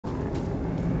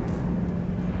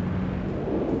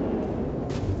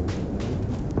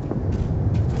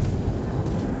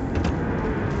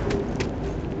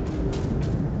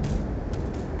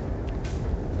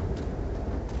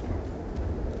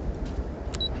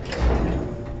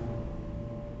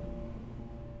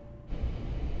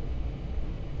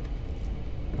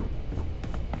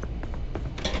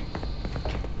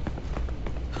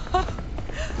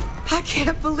I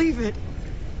can't believe it.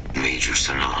 Major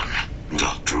Sanan,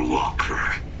 Dr. Walker.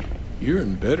 You're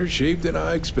in better shape than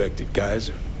I expected,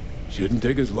 Kaiser. Shouldn't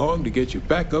take us long to get you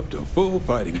back up to full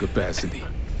fighting capacity.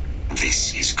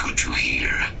 This is good to hear.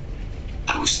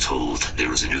 I was told there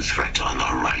was a new threat on the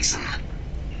horizon.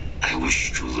 I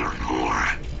wish to learn more.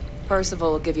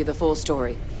 Percival will give you the full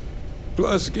story.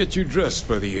 Plus, get you dressed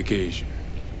for the occasion.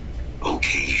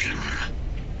 Occasion?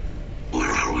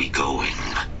 Where are we going?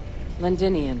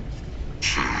 Londinian.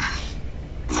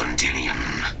 Londinian,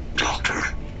 Doctor.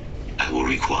 I will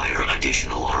require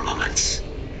additional armaments.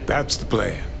 That's the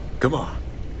plan. Come on.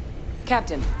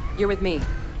 Captain, you're with me.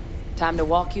 Time to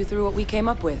walk you through what we came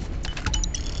up with.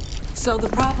 So the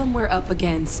problem we're up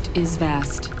against is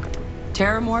vast.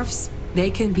 Terramorphs,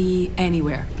 they can be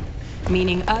anywhere.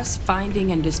 Meaning us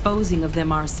finding and disposing of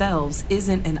them ourselves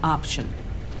isn't an option.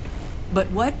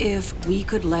 But what if we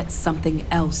could let something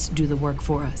else do the work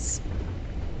for us?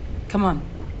 Come on,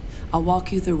 I'll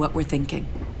walk you through what we're thinking.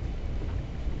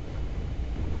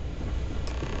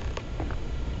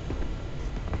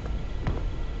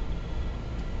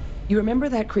 You remember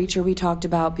that creature we talked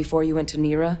about before you went to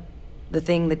Nira? The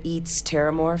thing that eats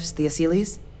terramorphs, the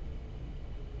Asylees?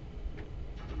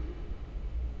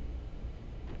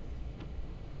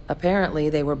 Apparently,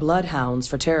 they were bloodhounds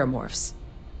for terramorphs.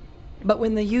 But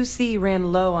when the UC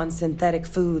ran low on synthetic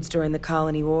foods during the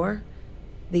Colony War,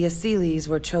 the Asylees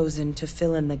were chosen to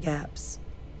fill in the gaps.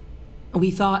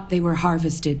 We thought they were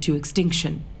harvested to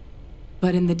extinction.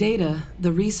 But in the data,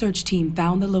 the research team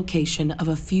found the location of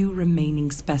a few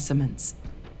remaining specimens.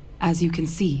 As you can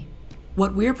see,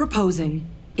 what we're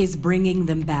proposing is bringing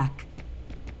them back.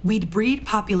 We'd breed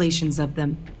populations of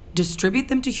them, distribute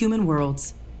them to human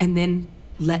worlds, and then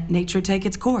let nature take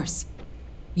its course,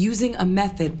 using a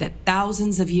method that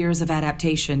thousands of years of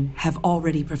adaptation have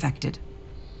already perfected.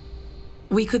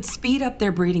 We could speed up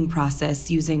their breeding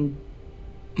process using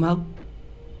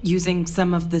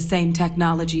some of the same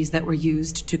technologies that were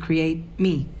used to create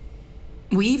me.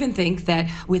 We even think that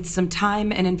with some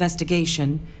time and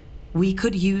investigation, we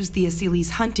could use the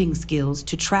Asylees' hunting skills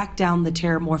to track down the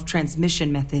terramorph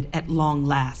transmission method at long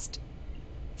last.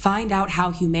 Find out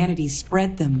how humanity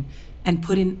spread them and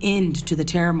put an end to the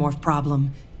terramorph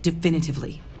problem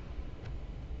definitively.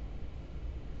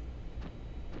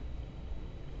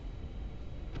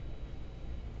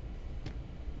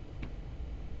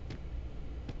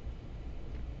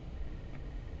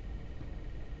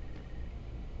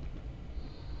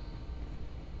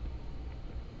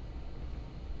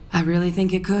 I really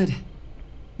think it could.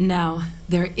 Now,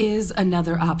 there is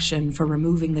another option for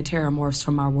removing the terramorphs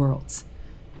from our worlds.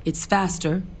 It's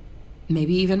faster,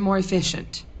 maybe even more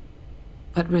efficient,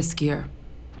 but riskier.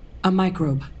 A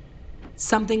microbe.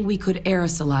 Something we could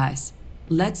aerosolize,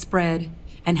 let spread,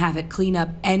 and have it clean up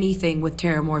anything with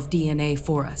terramorph DNA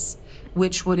for us,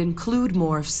 which would include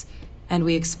morphs, and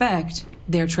we expect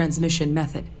their transmission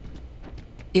method.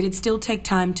 It'd still take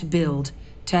time to build,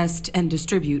 test, and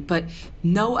distribute, but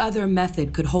no other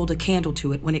method could hold a candle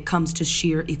to it when it comes to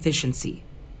sheer efficiency.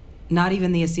 Not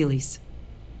even the Asylees.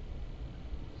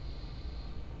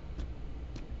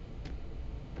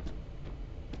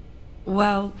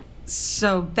 Well,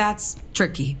 so that's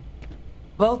tricky.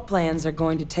 Both plans are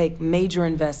going to take major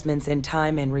investments in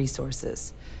time and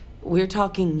resources. We're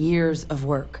talking years of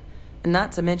work,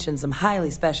 not to mention some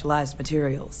highly specialized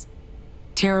materials.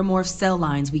 Terramorph cell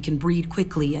lines we can breed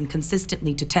quickly and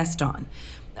consistently to test on.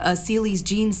 Asylees'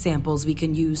 gene samples we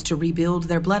can use to rebuild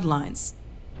their bloodlines.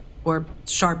 Or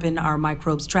sharpen our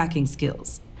microbes' tracking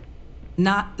skills.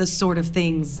 Not the sort of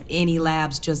things any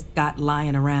labs just got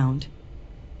lying around.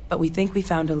 But we think we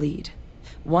found a lead.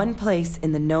 One place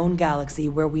in the known galaxy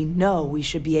where we know we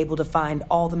should be able to find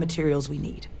all the materials we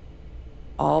need.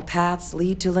 All paths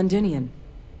lead to Londinian.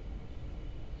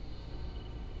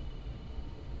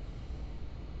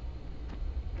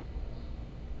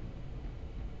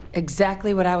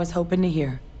 Exactly what I was hoping to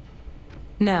hear.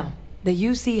 Now, the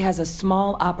UC has a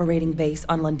small operating base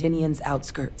on Londinian's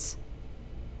outskirts.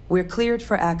 We're cleared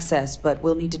for access, but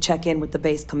we'll need to check in with the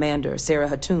base commander, Sarah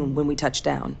Hatum, when we touch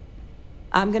down.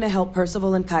 I'm gonna help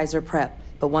Percival and Kaiser prep,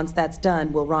 but once that's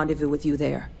done, we'll rendezvous with you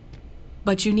there.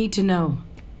 But you need to know,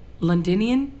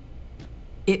 Londinian?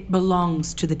 It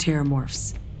belongs to the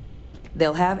Terramorphs.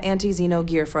 They'll have anti-Xeno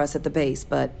gear for us at the base,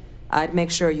 but I'd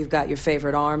make sure you've got your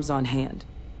favorite arms on hand.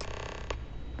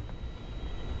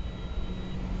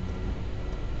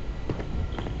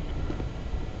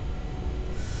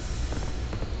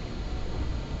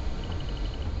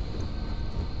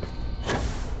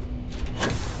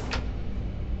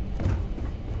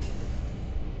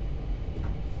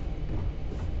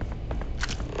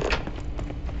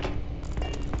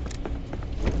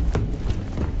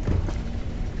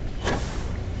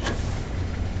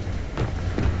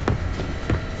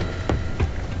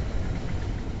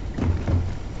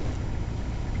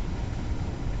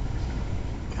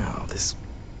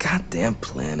 Damn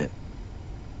planet.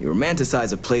 You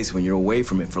romanticize a place when you're away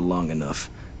from it for long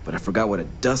enough, but I forgot what a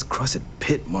dust-crusted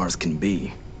pit Mars can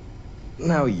be.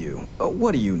 Now you,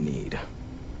 what do you need?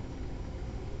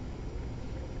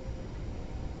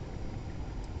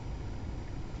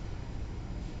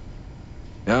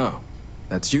 Oh,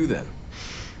 that's you then.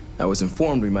 I was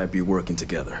informed we might be working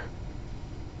together.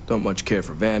 Don't much care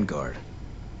for Vanguard,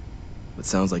 but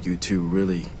sounds like you two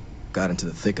really got into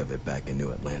the thick of it back in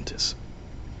New Atlantis.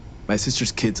 My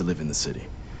sister's kids live in the city,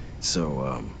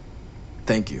 so,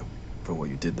 thank you for what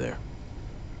you did there.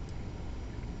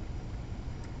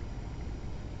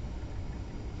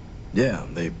 Yeah,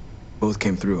 they both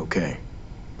came through okay.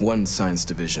 One science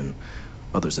division,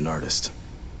 other's an artist.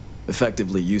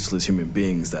 Effectively useless human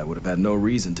beings that would have had no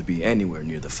reason to be anywhere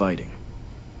near the fighting.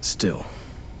 Still,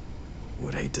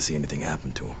 would hate to see anything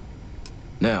happen to them.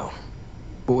 Now,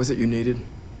 what was it you needed?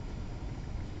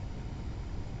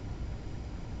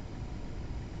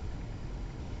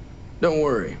 Don't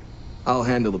worry, I'll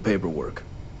handle the paperwork.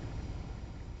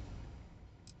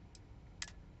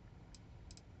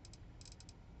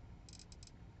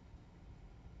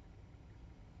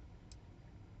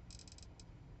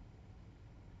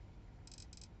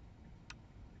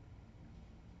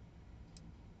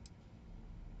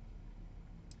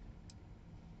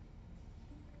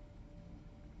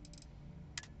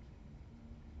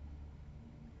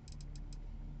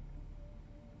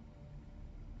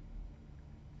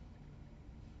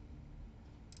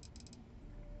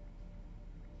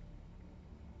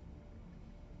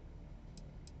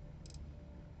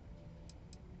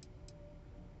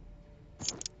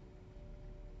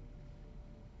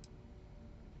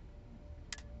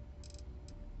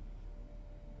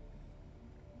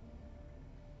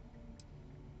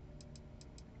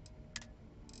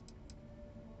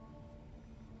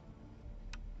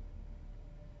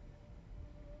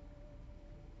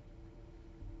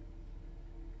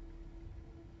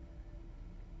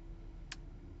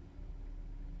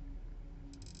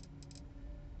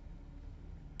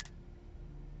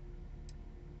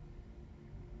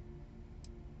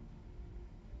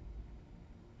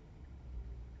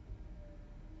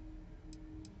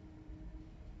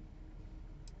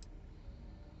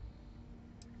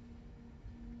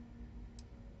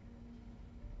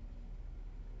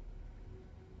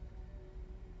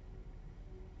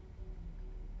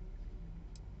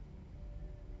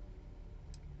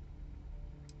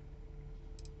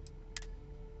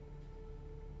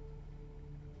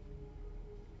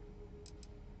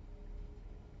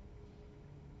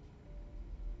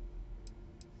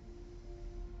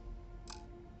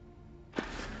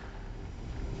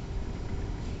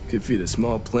 Could feed a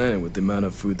small planet with the amount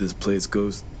of food this place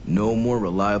goes. No more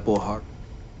reliable heart.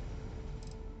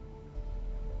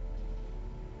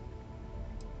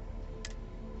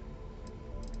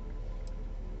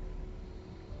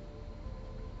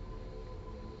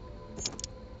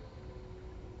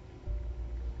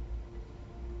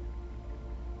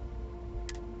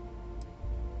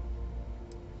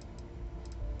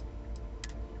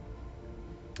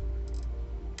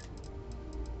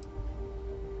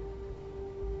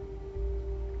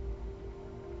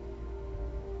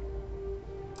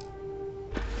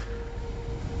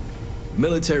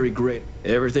 Military grade,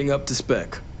 everything up to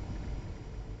spec.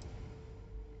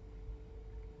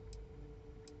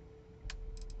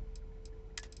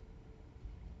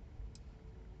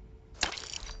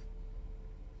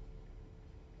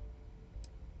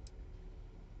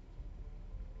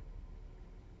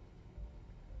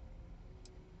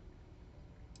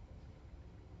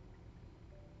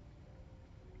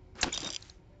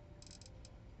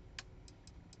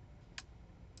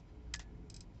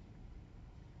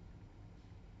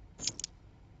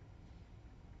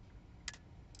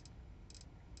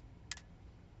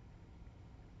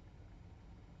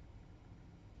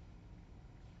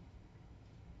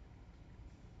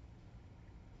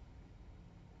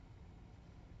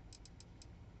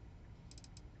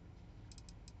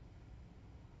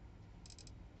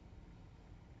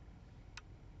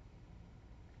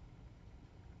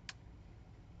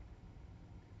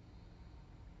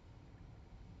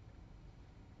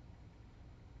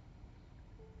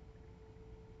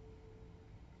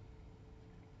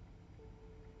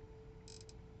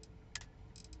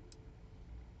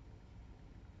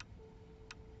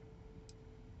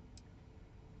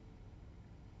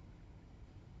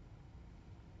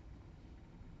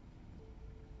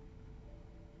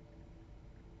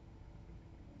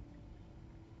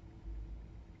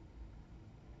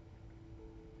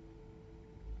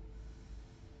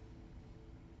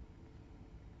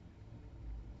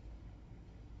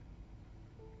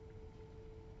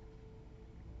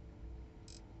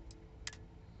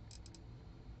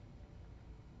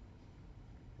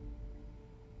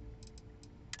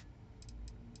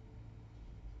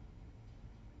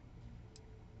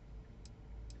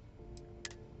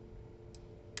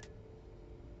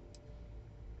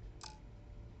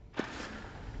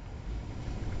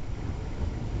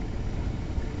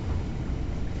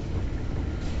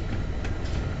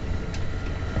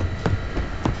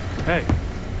 Hey.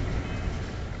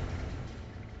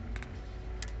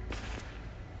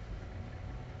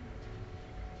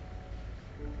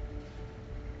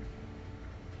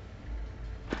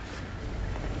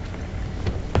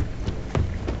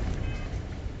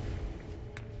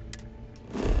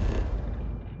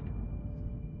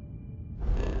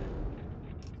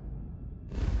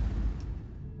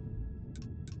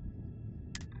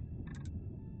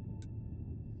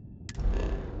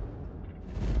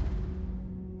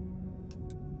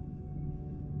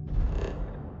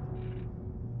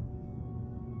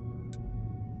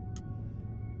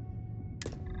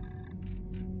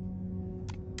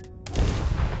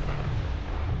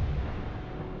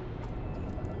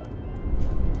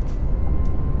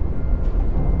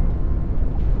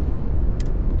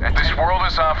 This world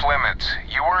is off limits.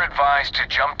 You were advised to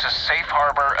jump to safe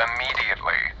harbor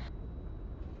immediately.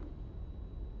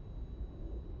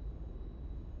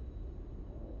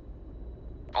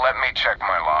 Let me check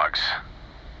my logs.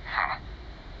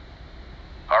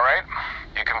 Alright,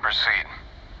 you can proceed.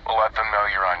 We'll let them know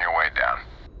you're on your way down.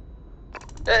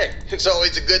 Hey, it's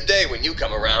always a good day when you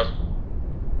come around.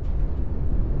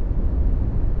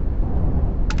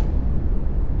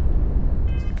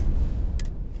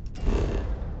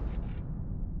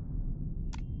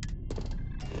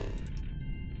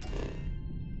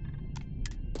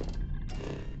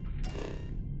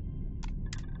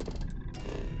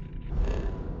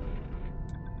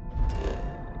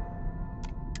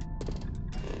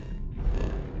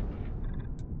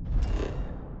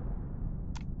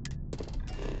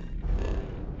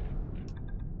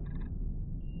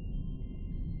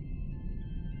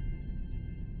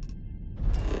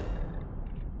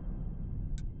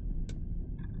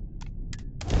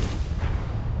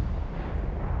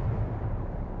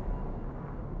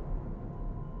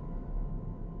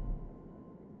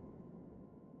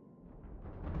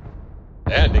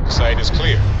 Landing site is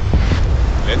clear.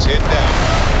 Let's head down.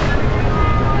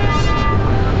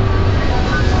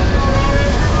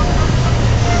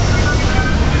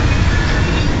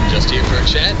 Just here for a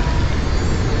chat?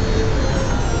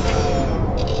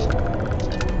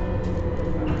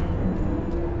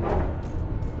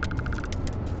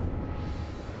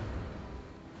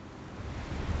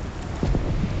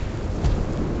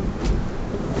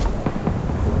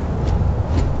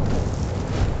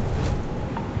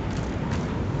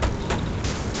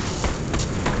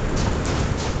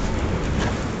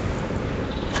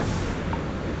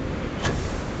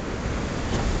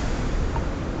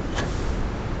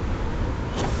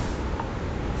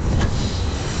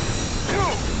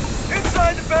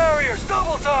 Inside the barriers!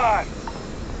 Double time!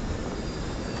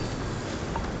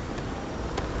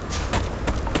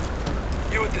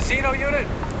 You with the Xeno unit?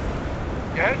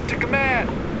 You're heading to command.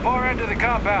 Far end of the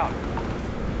compound.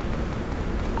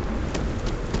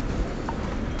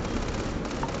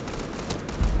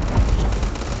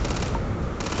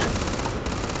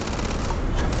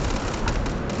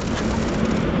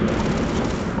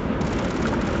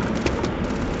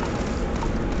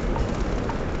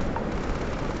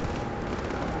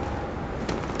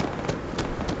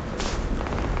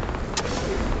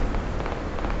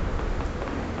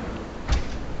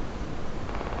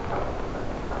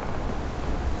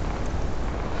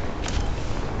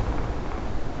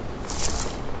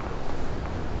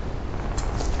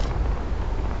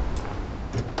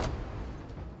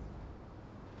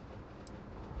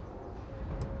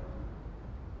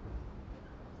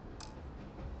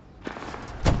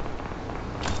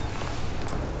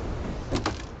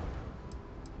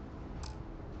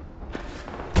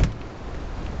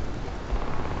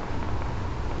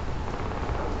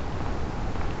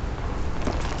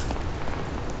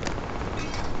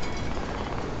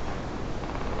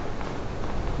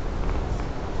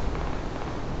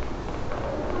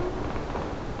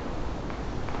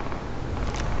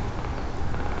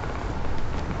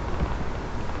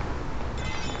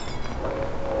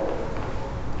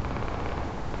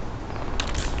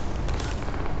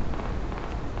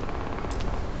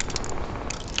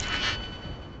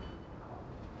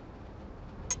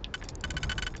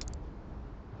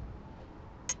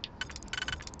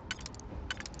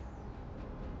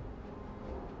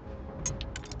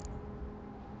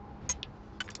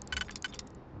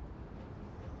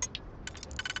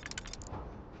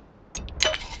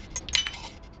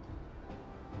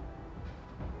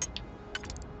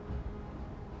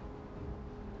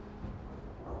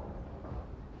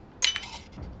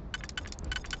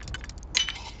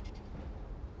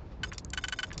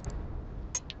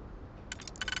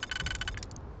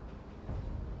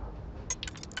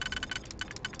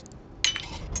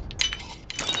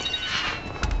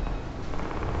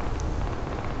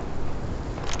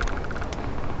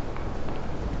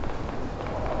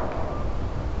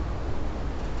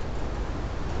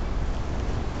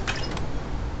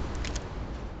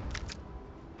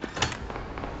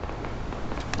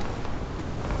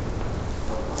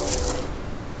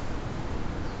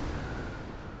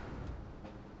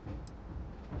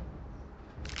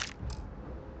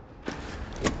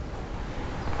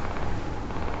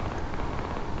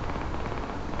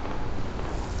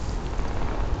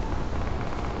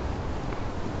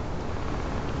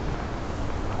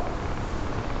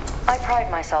 I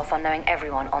pride myself on knowing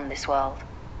everyone on this world,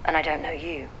 and I don't know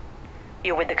you.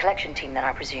 You're with the collection team then,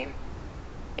 I presume.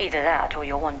 Either that, or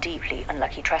you're one deeply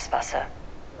unlucky trespasser.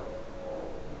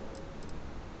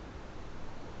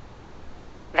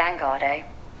 Vanguard, eh?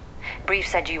 Brief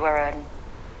said you were an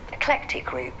eclectic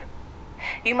group.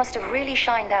 You must have really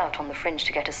shined out on the fringe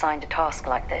to get assigned a task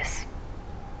like this.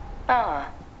 Ah,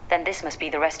 then this must be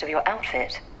the rest of your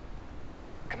outfit.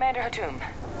 Commander Hatum,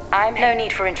 No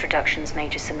need for introductions,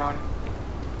 Major Sinon.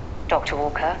 Dr.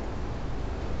 Walker,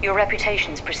 your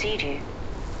reputations precede you,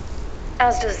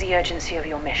 as does the urgency of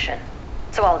your mission,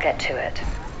 so I'll get to it.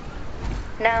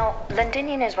 Now,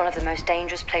 Londinium is one of the most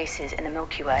dangerous places in the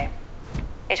Milky Way.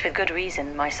 It's with good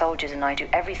reason my soldiers and I do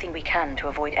everything we can to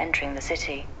avoid entering the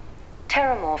city.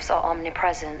 Terramorphs are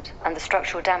omnipresent, and the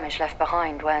structural damage left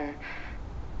behind when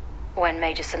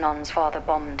Major Sinon's father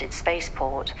bombed its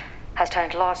spaceport has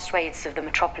turned large swathes of the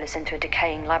metropolis into a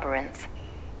decaying labyrinth.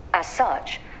 As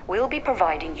such, we'll be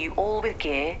providing you all with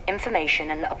gear, information,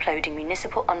 and uploading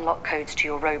municipal unlock codes to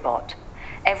your robot.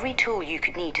 Every tool you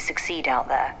could need to succeed out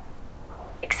there.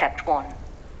 Except one.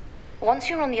 Once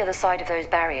you're on the other side of those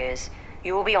barriers,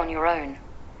 you will be on your own.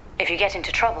 If you get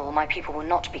into trouble, my people will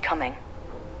not be coming.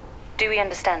 Do we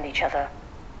understand each other?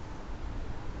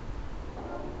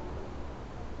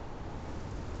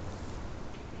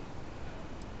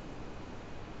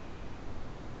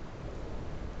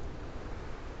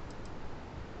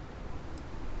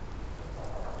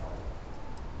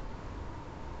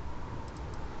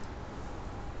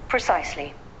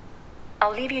 Precisely.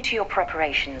 I'll leave you to your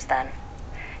preparations then.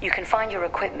 You can find your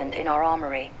equipment in our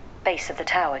armory, base of the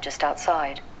tower just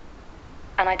outside.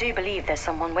 And I do believe there's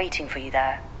someone waiting for you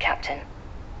there, Captain.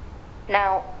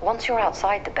 Now, once you're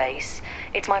outside the base,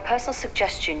 it's my personal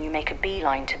suggestion you make a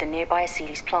beeline to the nearby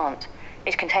Aceles plant.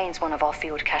 It contains one of our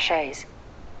field caches.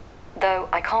 Though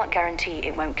I can't guarantee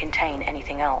it won't contain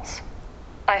anything else.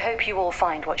 I hope you all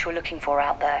find what you're looking for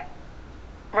out there.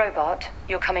 Robot,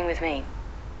 you're coming with me.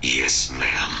 Yes,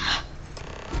 ma'am.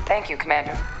 Thank you,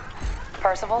 Commander.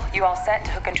 Percival, you all set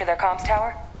to hook into their comms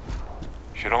tower?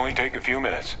 Should only take a few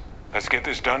minutes. Let's get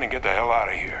this done and get the hell out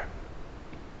of here.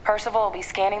 Percival will be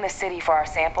scanning the city for our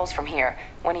samples from here.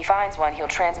 When he finds one, he'll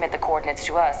transmit the coordinates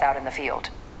to us out in the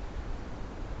field.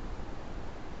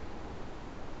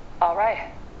 All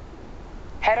right.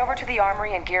 Head over to the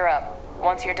armory and gear up.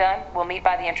 Once you're done, we'll meet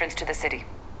by the entrance to the city.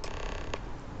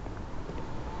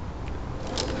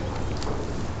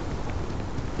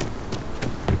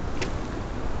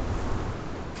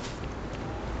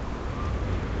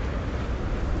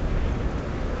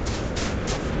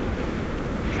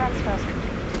 Transfers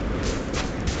complete.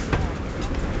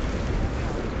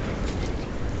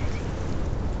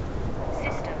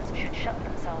 Systems should shut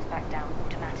themselves back down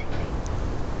automatically.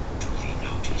 Duly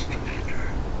noted, Commander.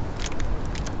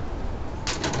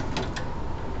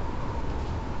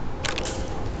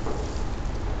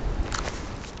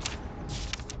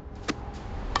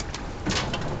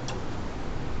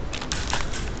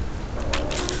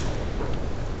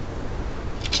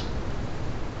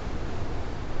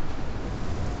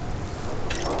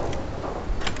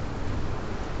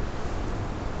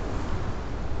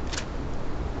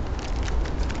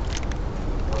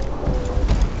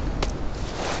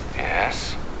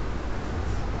 Yes?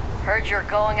 Heard you're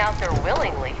going out there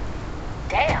willingly.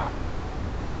 Damn.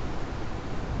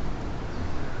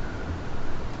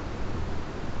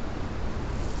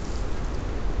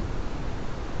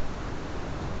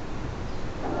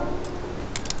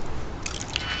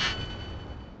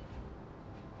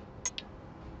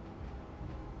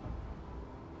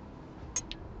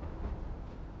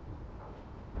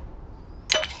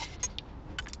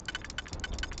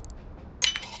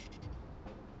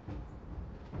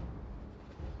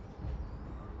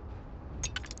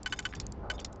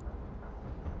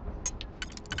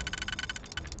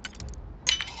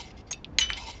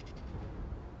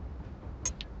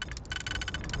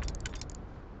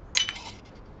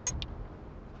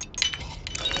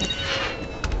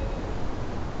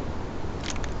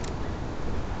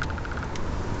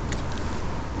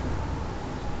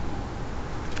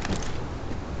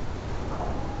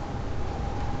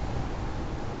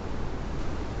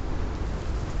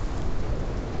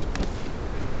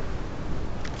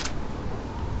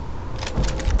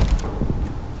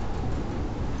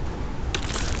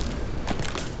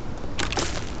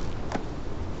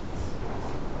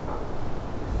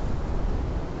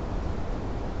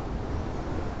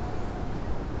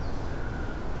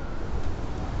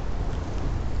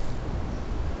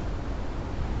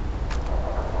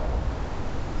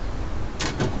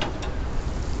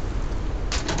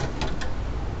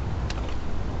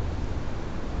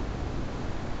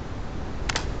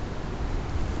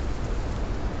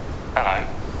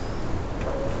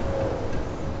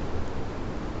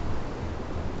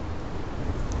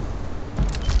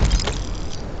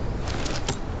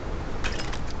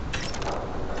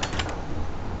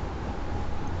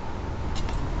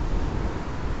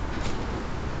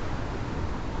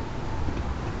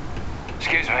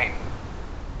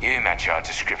 match our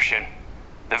description.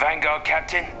 The Vanguard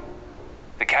captain?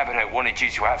 The cabinet wanted you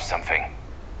to have something.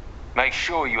 Make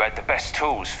sure you had the best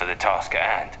tools for the task at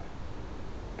hand.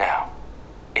 Now,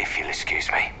 if you'll excuse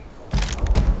me.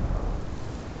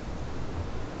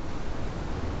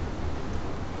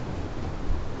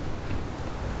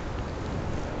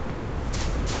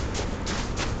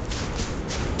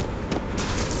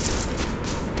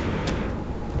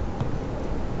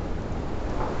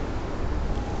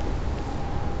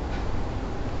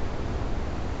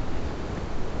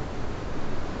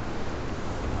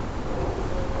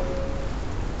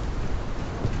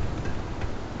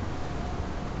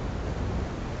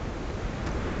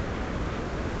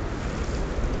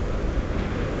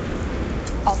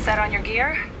 All set on your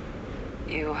gear?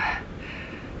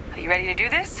 Are you ready to do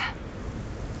this?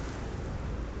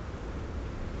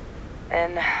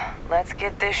 Then let's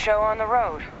get this show on the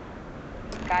road.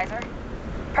 Kaiser?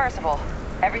 Percival,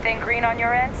 everything green on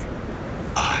your ends?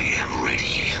 I am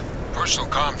ready. Personal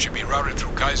comm should be routed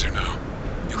through Kaiser now.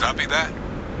 You copy that?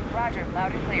 Roger,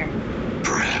 loud and clear.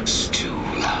 Perhaps too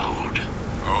loud.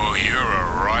 Oh, you're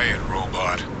a riot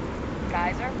robot.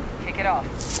 Kaiser, kick it off.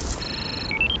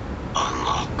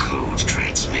 Unlock code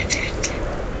transmitted.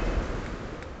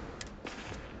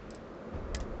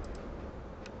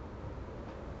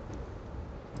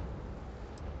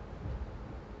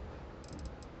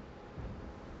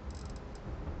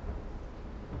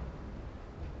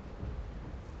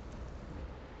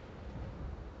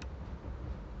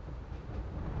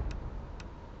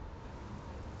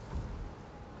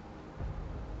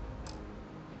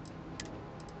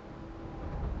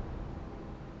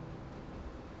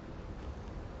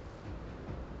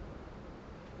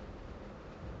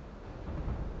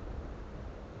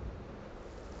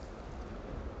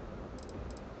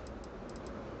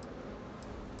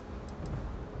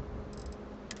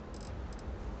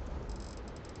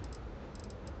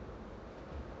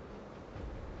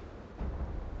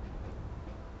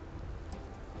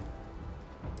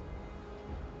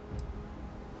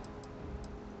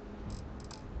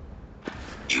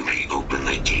 You may open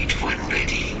the gate when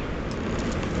ready.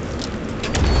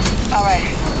 All right.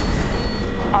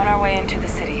 On our way into the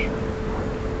city.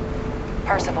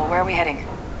 Percival, where are we heading?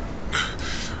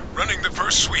 Running the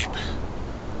first sweep.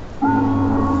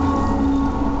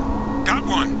 Got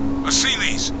one. A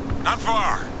Sealy's. Not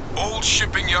far. Old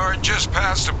shipping yard just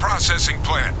past the processing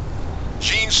plant.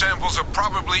 Gene samples are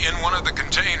probably in one of the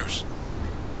containers.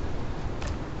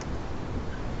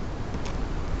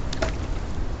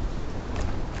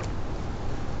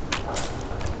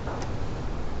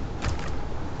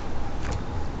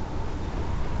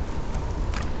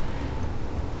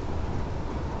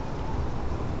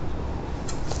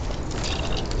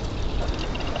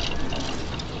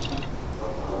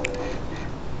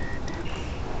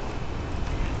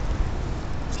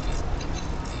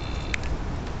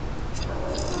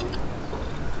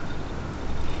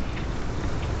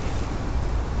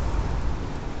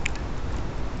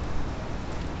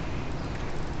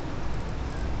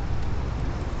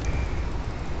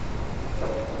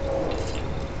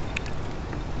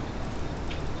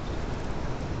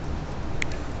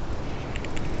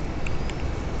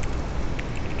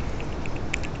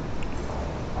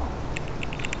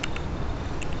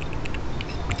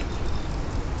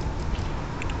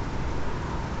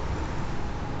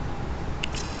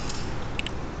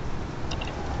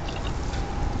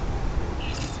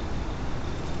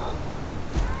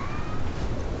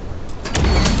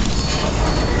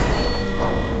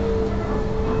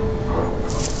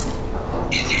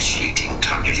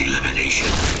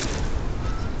 Elimination.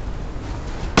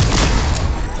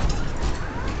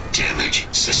 Damage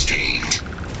sustained.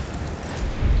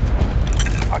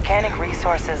 Organic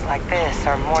resources like this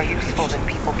are more useful than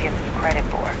people give them credit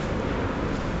for.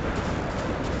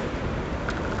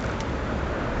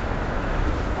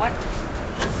 What?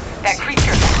 That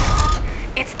creature.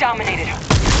 It's dominated.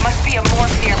 Must be a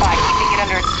morph nearby keeping it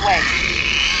under its sway.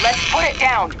 Let's put it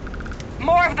down.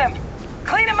 More of them.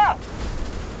 Clean them up.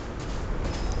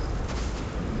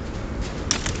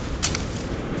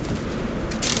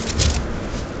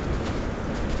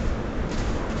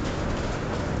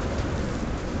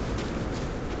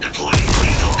 Deploying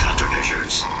lethal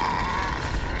countermeasures.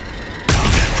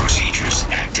 Combat procedures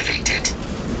activated.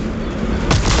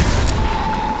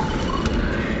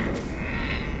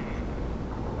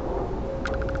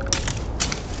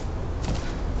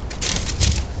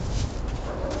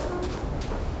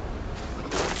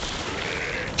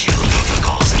 Kill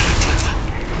protocols active.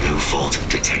 New fault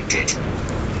detected.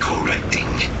 Correcting.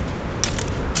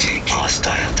 Take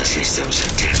hostile to systems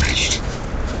damaged.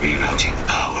 Rerouting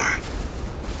power.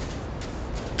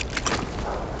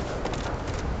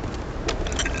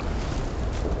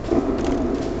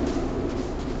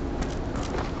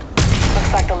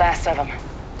 last of them.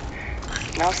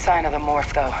 No sign of the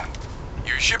morph, though.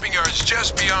 Your shipping yard's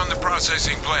just beyond the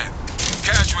processing plant.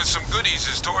 Cache with some goodies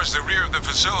is towards the rear of the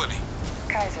facility.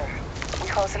 Kaiser, we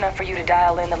close enough for you to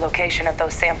dial in the location of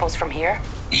those samples from here?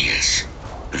 Yes,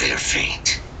 they're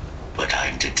faint, but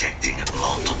I'm detecting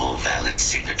multiple valid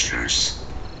signatures.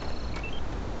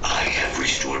 I have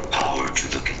restored power to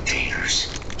the containers.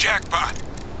 Jackpot!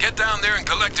 Get down there and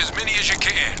collect as many as you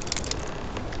can.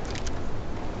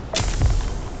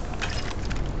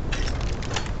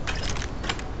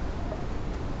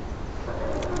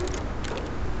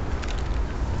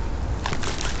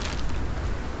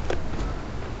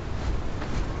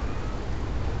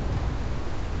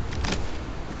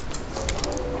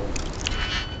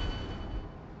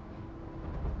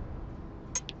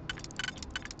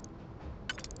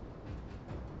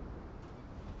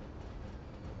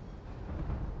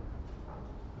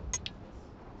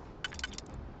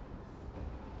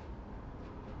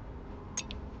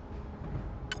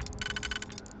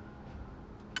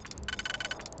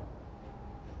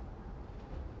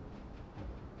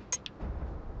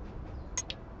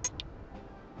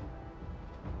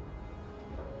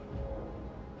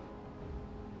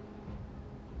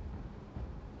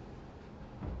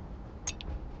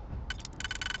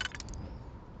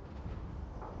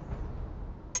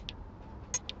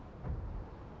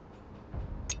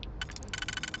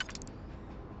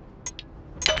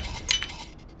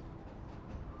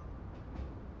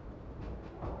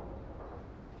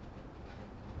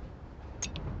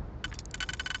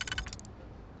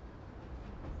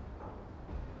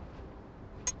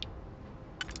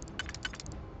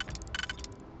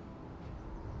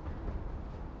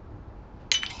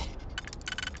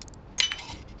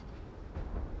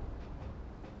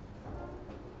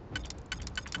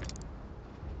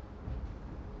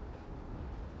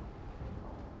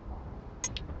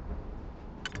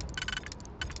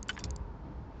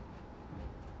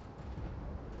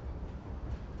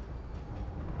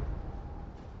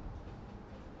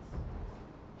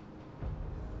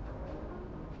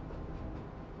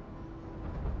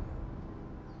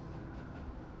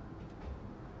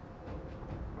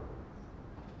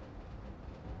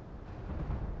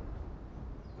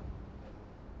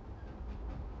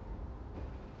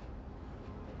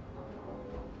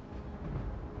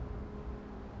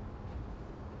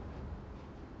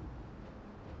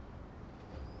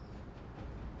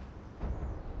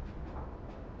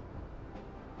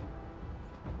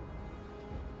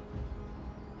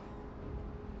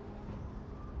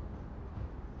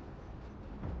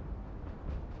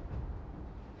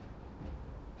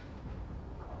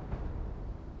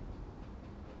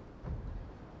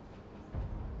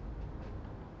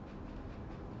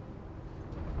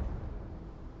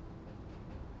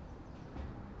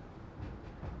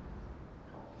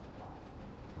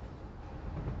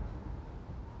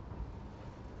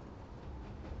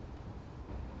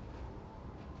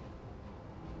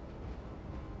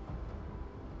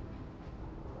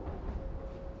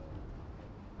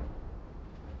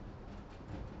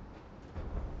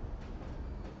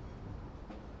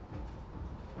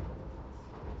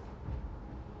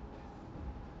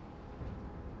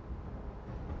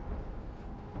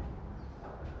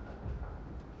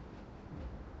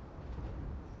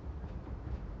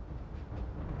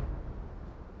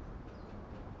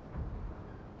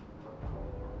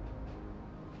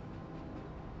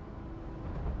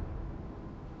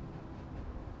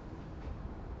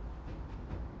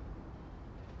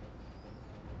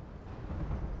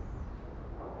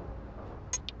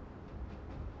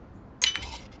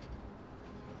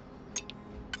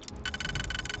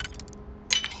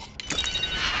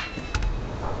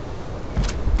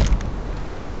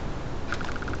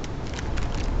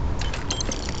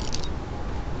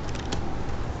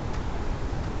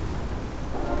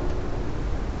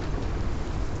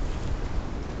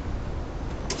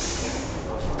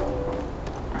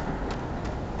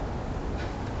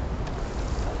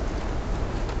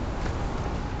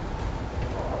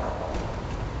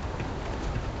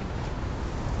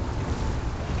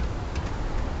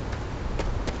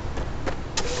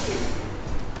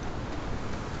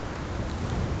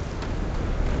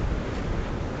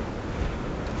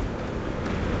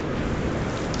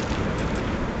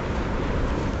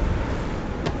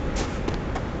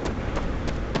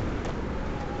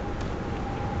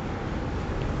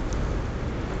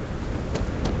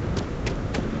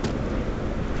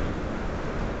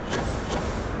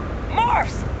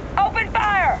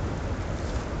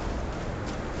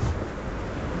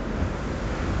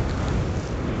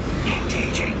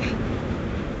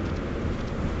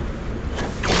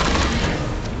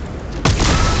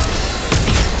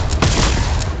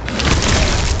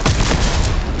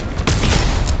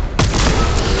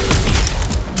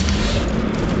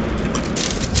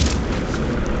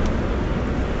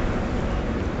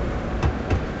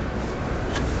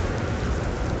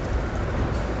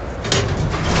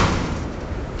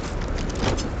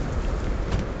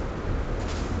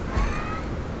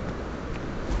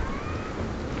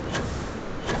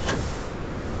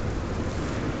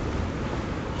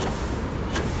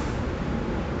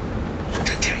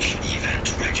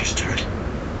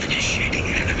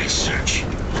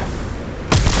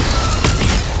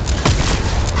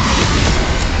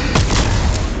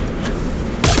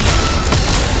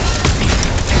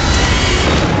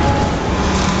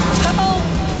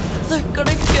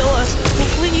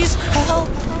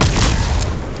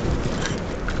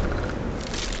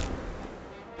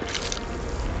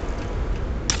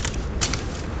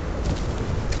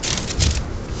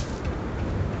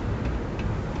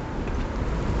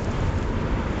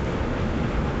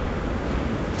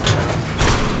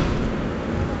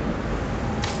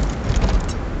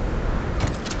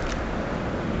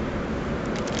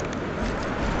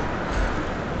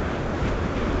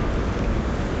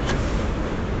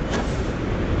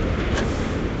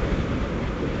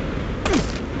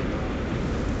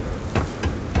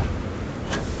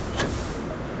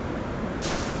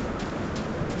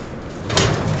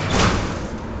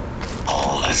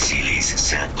 Asili's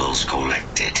samples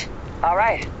collected. All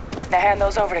right. Now hand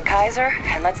those over to Kaiser,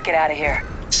 and let's get out of here.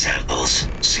 Samples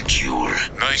secure.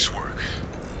 Nice work.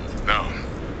 No.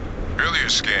 Earlier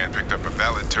scan picked up a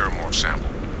valid Terramorph sample,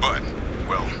 but,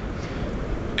 well,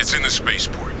 it's in the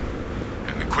spaceport.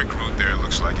 And the quick route there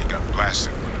looks like it got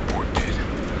blasted when the port did.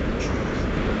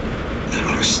 There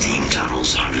are steam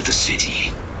tunnels under the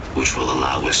city, which will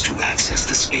allow us to access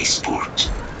the spaceport.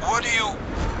 What do you...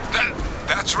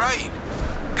 That's right.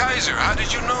 Kaiser, how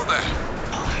did you know that?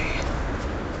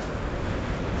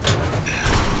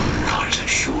 I'm not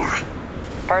sure.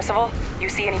 Percival, you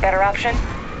see any better option?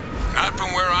 Not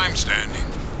from where I'm standing.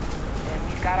 Then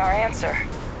we've got our answer.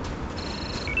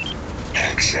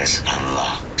 Access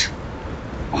unlocked.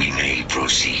 We may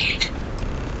proceed.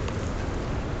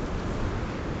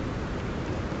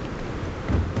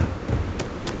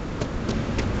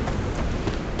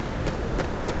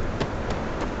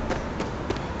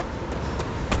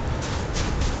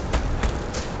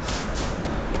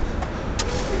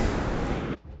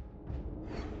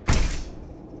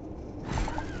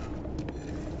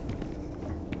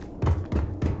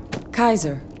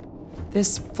 Kaiser,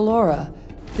 this flora,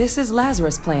 this is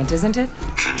Lazarus plant, isn't it?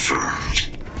 Confirmed.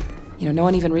 You know, no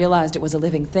one even realized it was a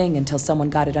living thing until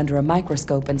someone got it under a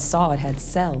microscope and saw it had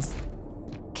cells.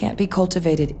 Can't be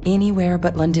cultivated anywhere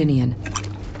but Londinian.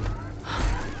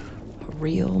 A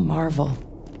real marvel.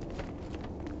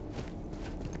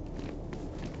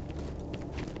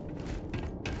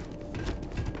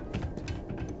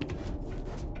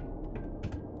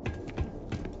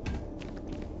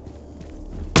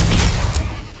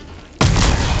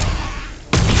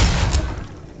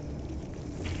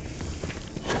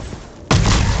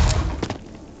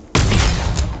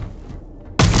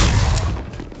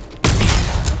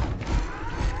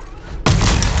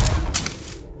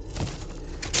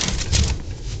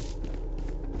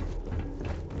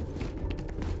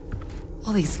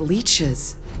 All these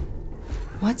leeches.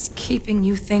 What's keeping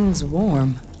you things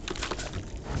warm?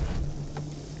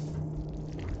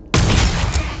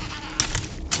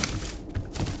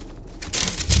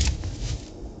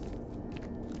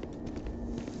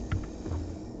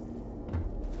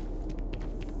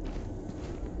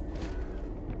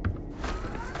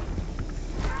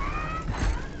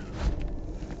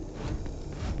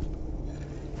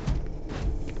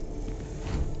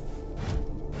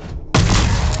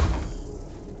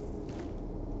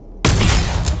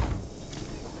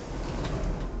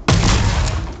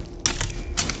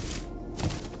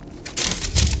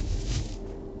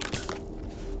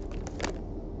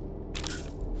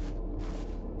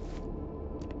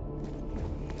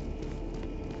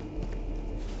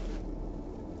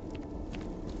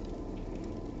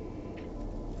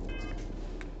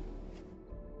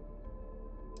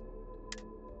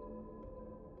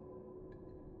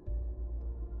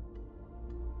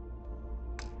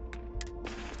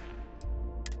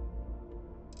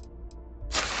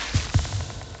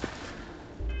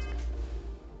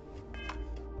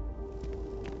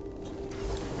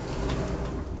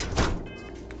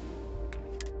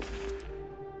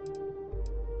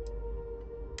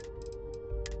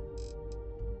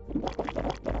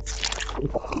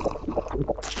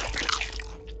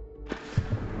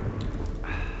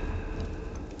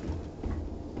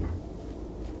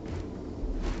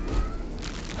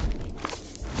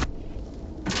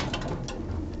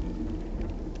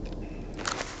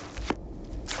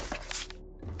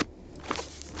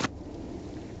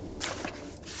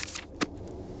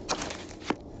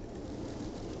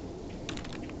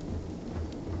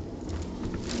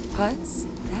 What's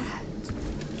that?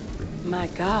 My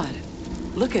God,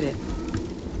 look at it.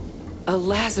 A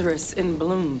Lazarus in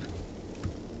bloom.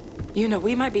 You know,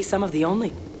 we might be some of the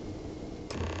only...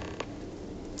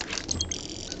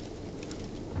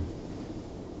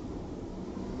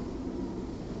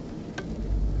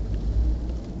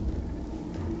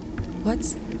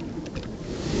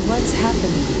 What's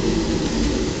happening?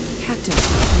 Captain,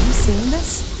 are you seeing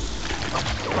this?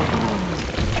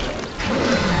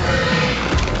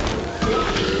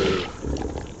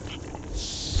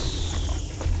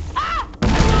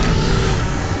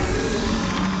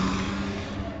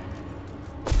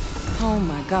 Oh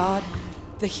my God.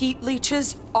 The heat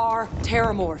leeches are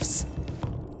terramorphs.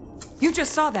 You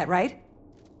just saw that, right?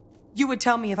 You would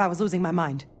tell me if I was losing my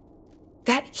mind.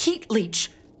 That heat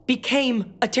leech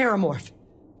became a terramorph.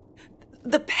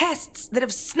 The pests that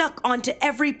have snuck onto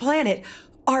every planet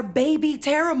are baby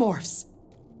terramorphs.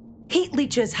 Heat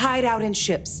leeches hide out in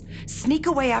ships, sneak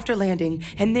away after landing,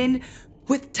 and then,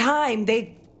 with time,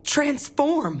 they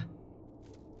transform.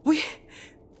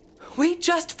 We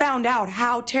just found out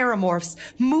how terramorphs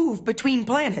move between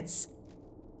planets.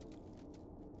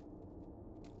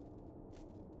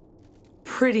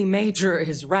 pretty major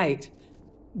is right.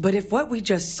 But if what we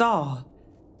just saw,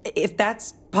 if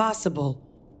that's possible,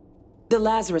 the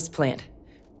Lazarus plant,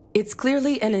 it's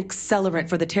clearly an accelerant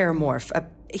for the Terramorph, a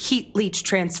heat leach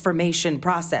transformation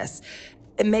process.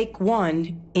 Make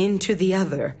one into the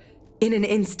other in an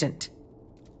instant.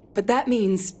 But that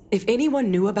means if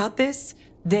anyone knew about this,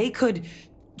 they could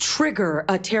trigger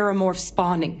a Terramorph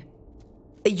spawning.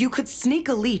 You could sneak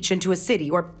a leech into a city,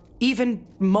 or even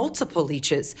multiple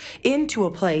leeches, into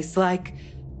a place like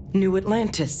New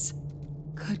Atlantis.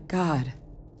 Good God.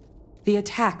 The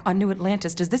attack on New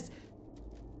Atlantis,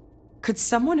 could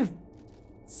someone have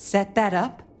set that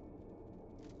up?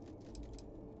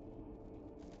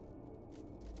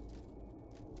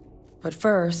 But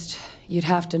first, you'd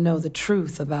have to know the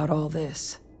truth about all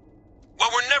this. Well,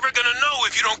 we're never gonna know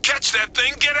if you don't catch that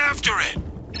thing. Get after it!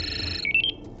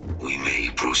 We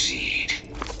may proceed.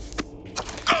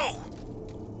 Go!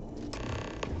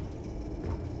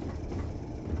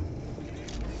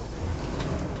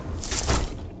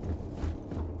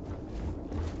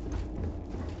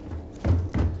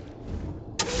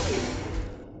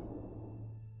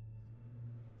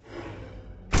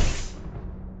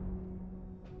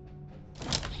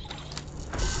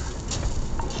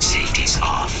 Safety's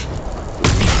off.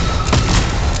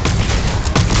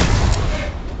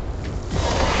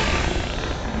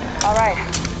 All right,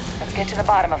 let's get to the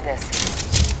bottom of this.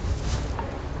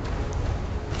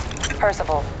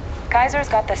 Percival, Kaiser's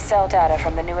got the cell data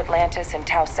from the New Atlantis and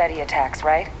Tau Ceti attacks,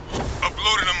 right?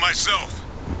 Uploaded them myself.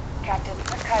 Captain,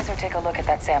 let Kaiser take a look at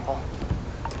that sample.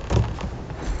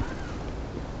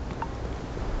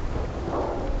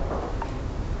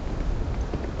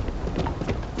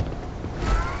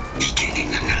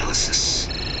 Beginning analysis.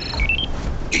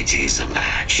 It is a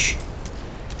match.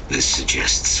 This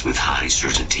suggests with high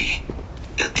certainty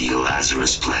that the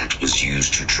Lazarus plant was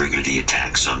used to trigger the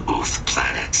attacks on both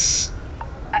planets.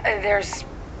 There's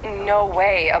no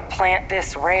way a plant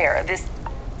this rare, this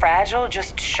fragile,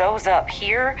 just shows up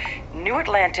here, New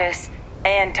Atlantis,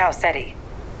 and Tau Ceti.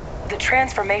 The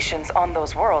transformations on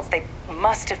those worlds, they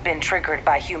must have been triggered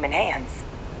by human hands.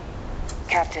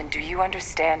 Captain, do you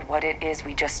understand what it is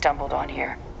we just stumbled on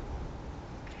here?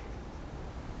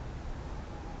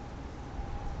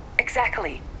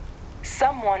 Exactly.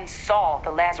 Someone saw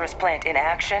the Lazarus plant in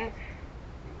action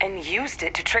and used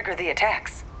it to trigger the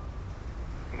attacks.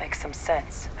 Makes some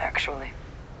sense, actually.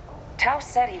 Tau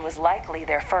Ceti was likely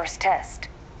their first test,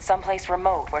 someplace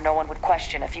remote where no one would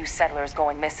question a few settlers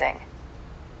going missing.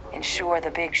 Ensure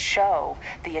the big show,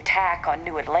 the attack on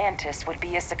New Atlantis, would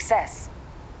be a success.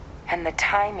 And the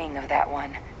timing of that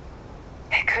one,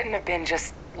 it couldn't have been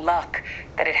just luck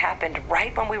that it happened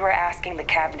right when we were asking the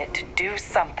cabinet to do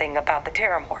something about the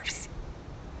Terramorphs.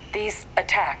 These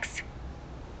attacks,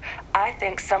 I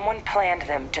think someone planned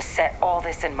them to set all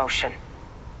this in motion.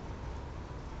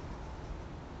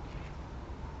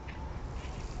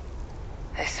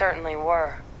 They certainly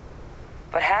were.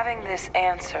 But having this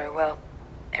answer, well,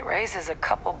 it raises a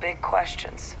couple big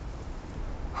questions.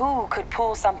 Who could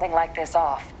pull something like this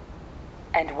off?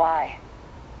 And why?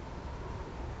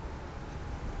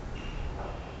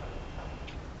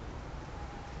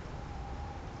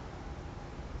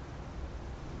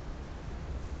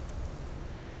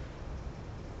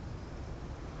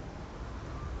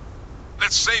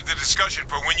 Let's save the discussion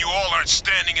for when you all aren't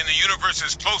standing in the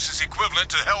universe's closest equivalent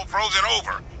to hell frozen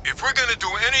over. If we're gonna do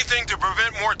anything to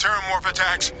prevent more Terramorph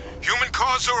attacks, human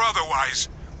caused or otherwise,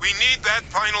 we need that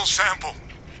final sample.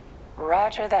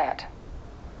 Roger that.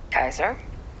 Kaiser,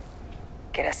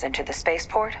 get us into the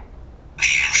spaceport? The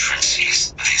entrance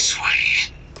is this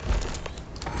way.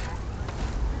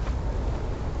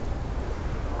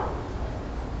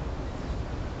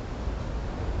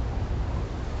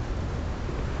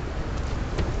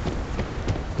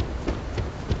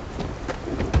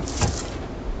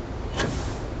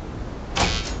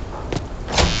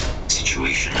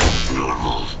 Situation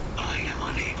normal. I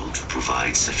am unable to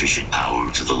provide sufficient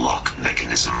power to the lock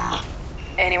mechanism.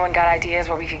 Anyone got ideas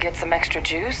where we could get some extra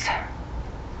juice?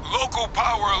 Local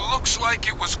power looks like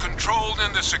it was controlled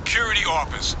in the security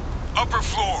office. Upper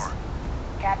floor.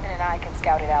 Captain and I can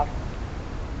scout it out.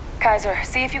 Kaiser,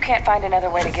 see if you can't find another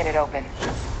way to get it open.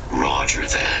 Roger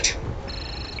that.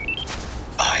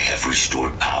 I have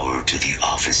restored power to the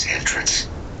office entrance.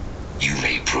 You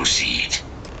may proceed.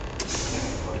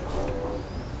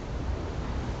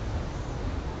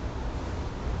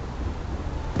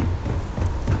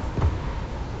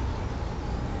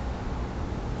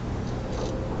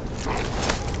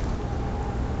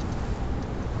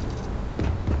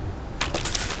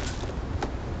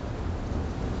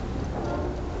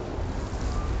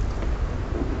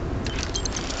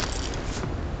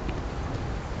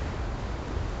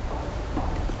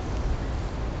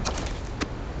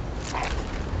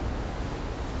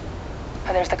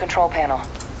 There's the control panel.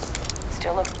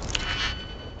 Still looks...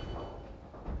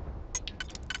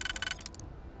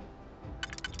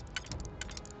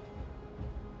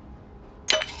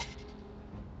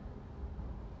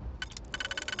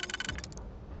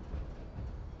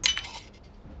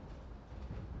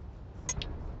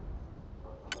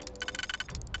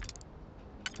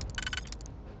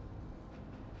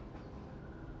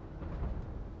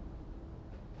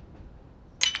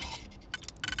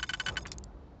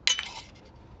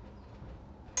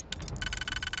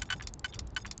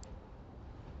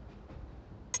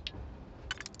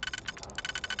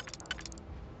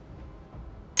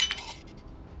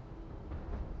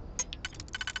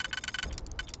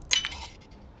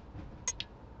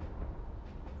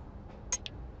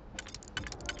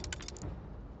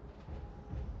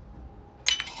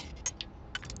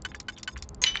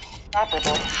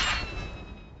 operable.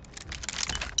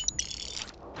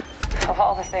 Of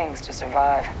all the things to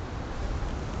survive.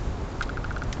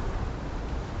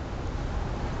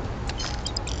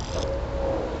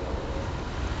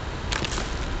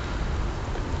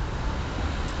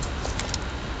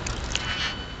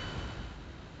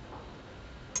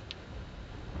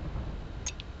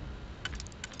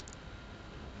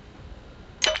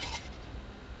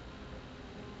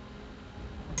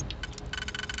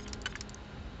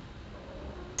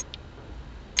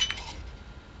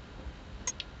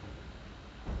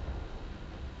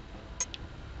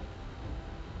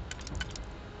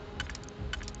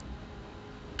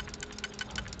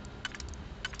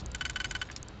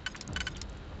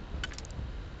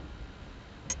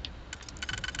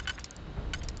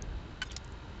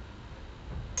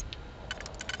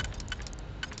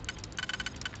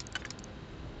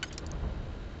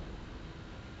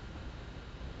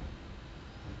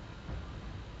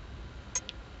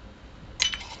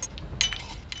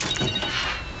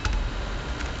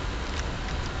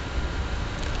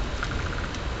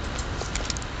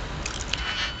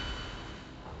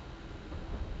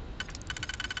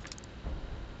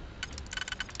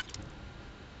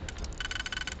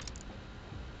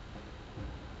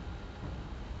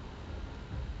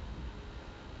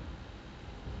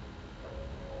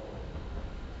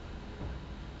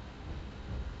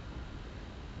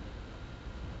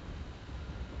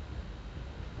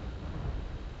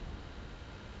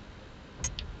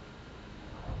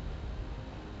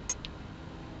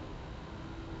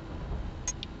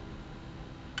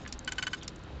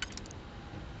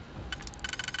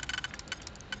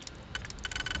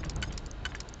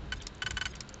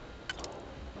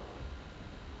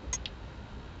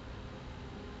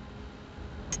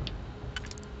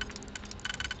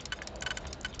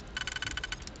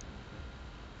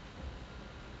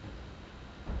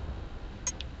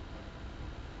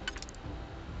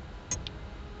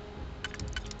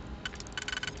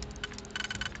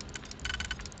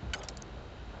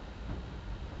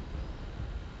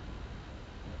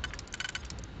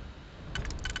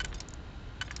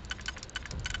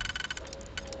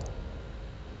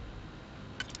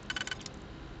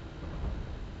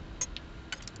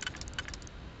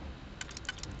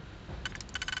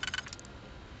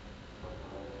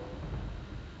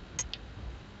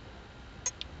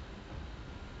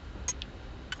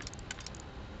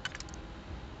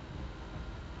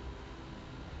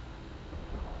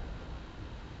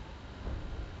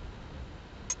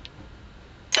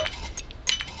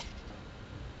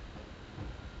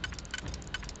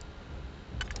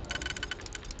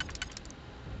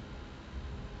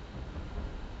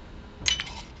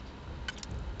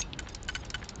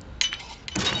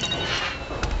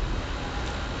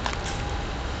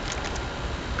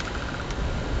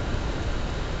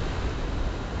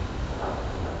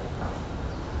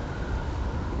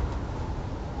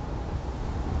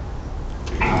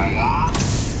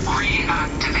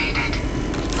 Reactivated.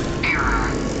 Error.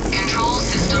 Control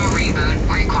system reboot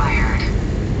required.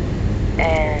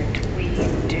 And we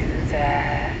do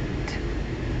that...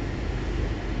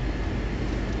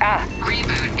 Ah!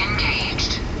 Reboot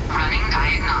engaged. Running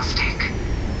diagnostic.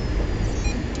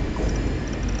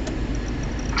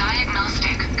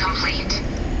 Diagnostic complete.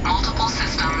 Multiple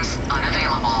systems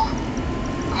unavailable.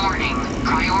 Warning.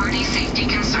 Priority safety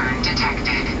concern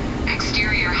detected.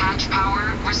 Exterior hatch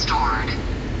power restored.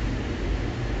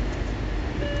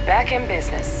 Back in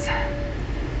business.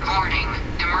 Warning.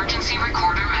 Emergency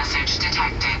recorder message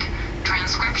detected.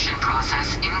 Transcription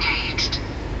process engaged.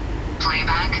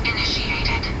 Playback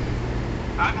initiated.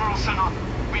 Admiral Sanon,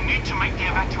 we need to make the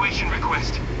evacuation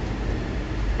request.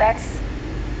 That's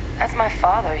my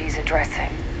father he's addressing.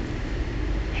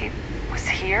 He was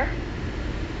here?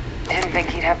 Didn't think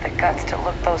he'd have the guts to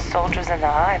look those soldiers in the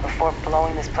eye before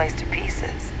blowing this place to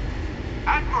pieces.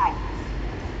 Admiral,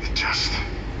 just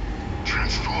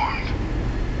transformed.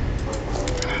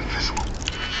 And invisible.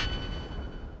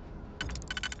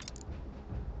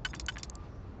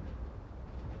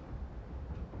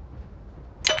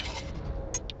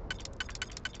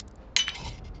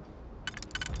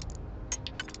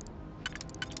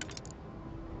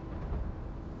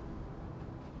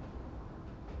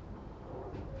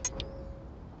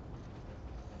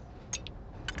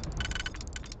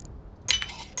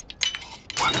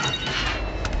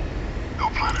 No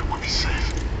planet would be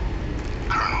safe.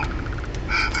 Colonel,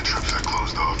 the troops are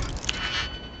closed off.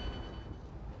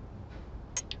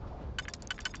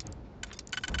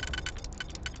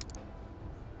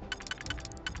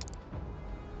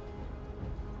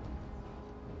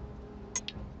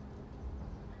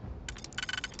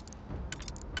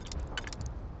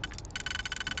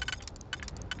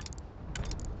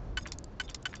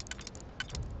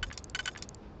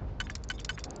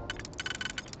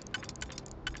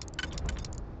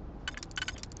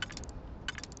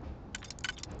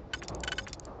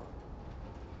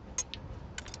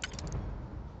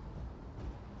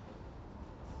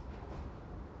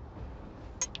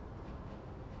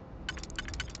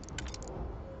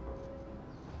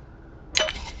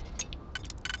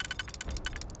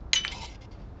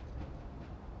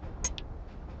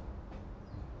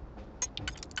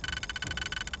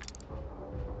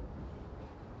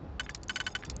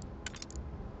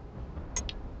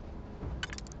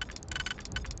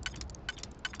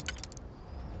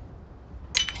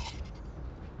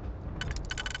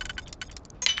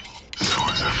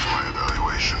 After my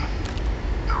evaluation,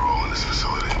 they're all in this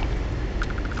facility.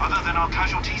 Other than our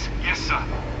casualties? Yes, sir.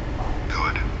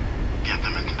 Good. Get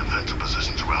them into defensive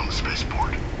positions around the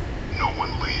spaceport. No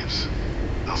one leaves.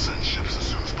 They'll send ships as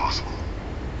soon as possible.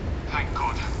 Thank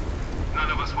God.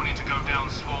 None of us wanted to go down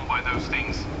swarmed by those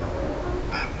things.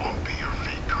 That won't be your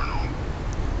fate, Colonel.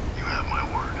 You have my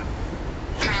word.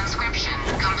 Transcription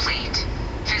complete.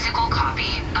 Physical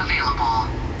copy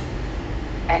available.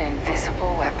 An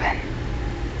invisible weapon.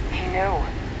 He knew.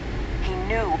 He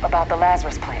knew about the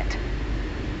Lazarus plant.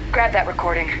 Grab that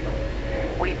recording.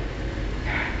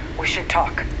 We should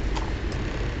talk.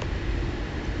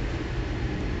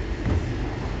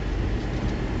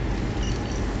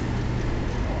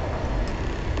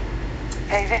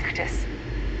 Hey, Victus.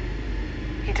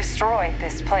 He destroyed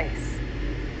this place.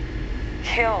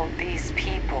 Killed these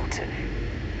people to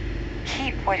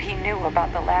keep what he knew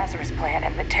about the Lazarus plant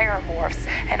and the terramorphs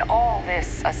and all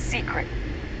this a secret.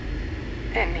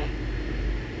 Didn't he?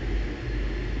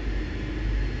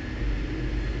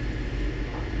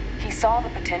 He saw the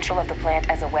potential of the plant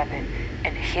as a weapon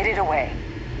and hid it away.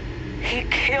 He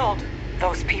killed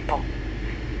those people.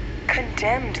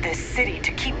 Condemned this city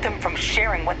to keep them from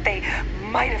sharing what they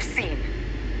might have seen.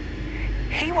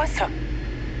 He was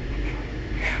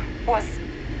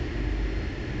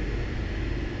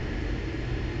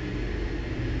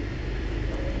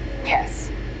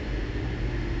yes.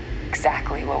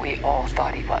 Exactly what we all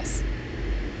thought he was.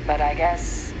 But I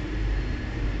guess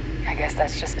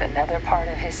that's just another part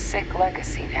of his sick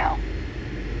legacy now.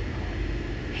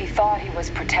 He thought he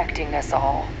was protecting us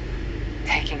all,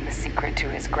 taking the secret to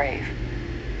his grave.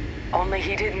 Only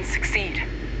he didn't succeed.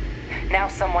 Now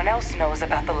someone else knows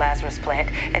about the Lazarus plant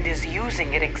and is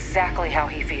using it exactly how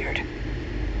he feared.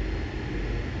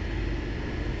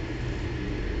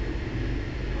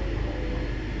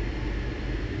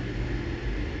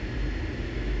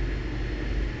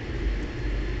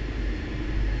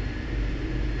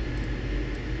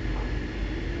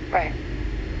 Right.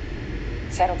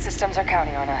 Settled systems are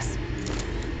counting on us.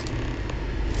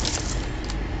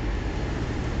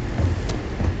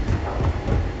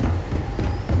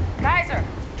 Kaiser,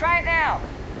 try it now.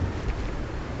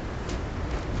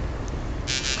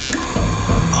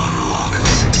 Unlock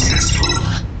successful.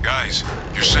 Guys,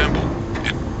 your sample,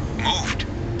 it moved.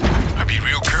 I'd be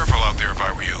real careful out there if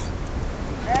I were you.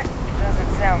 That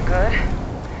doesn't sound good.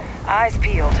 Eyes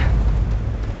peeled.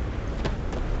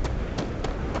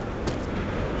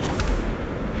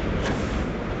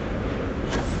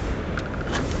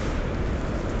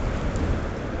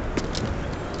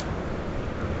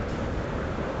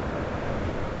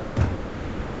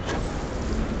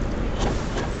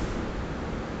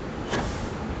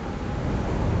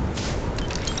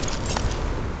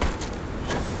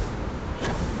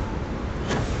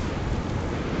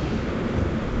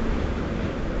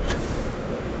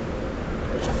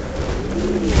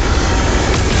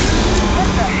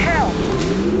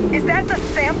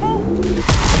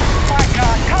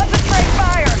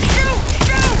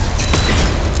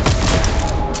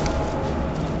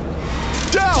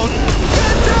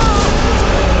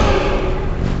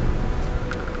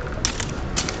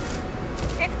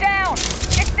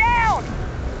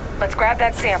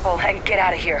 sample and get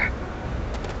out of here.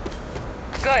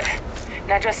 Good.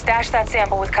 Now just stash that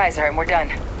sample with Kaiser and we're done.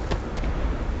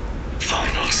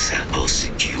 Final sample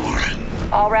secure.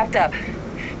 All wrapped up.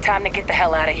 Time to get the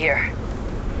hell out of here.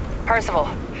 Percival,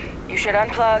 you should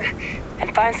unplug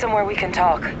and find somewhere we can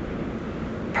talk.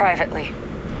 Privately.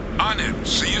 On it.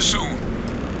 See you soon.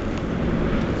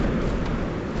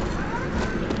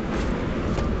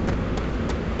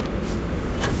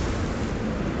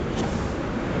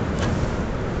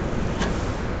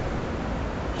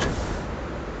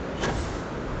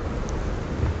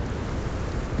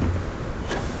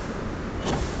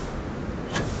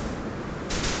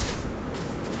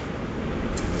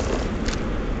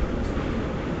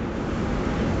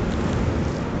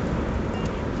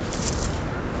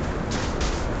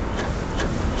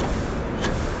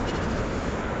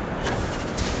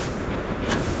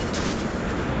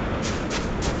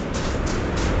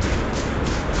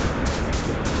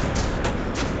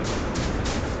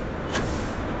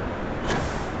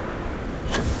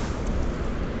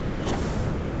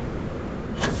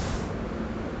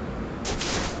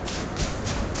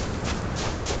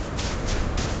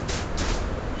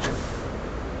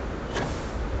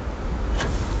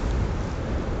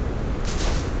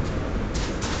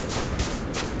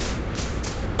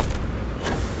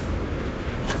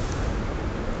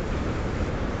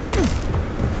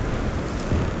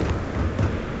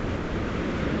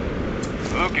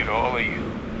 Look at all of you.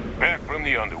 Back from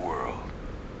the underworld.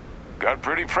 Got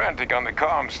pretty frantic on the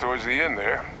comms towards the end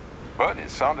there. But it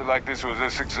sounded like this was a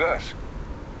success.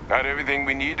 Got everything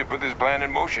we need to put this plan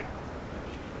in motion.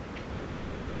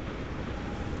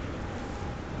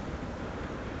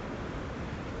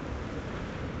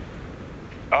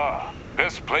 Ah,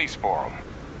 best place for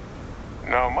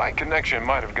them. Now, my connection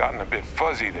might have gotten a bit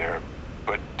fuzzy there,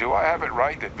 but do I have it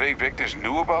right that Vay Victus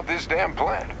knew about this damn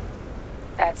plan?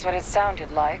 That's what it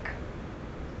sounded like.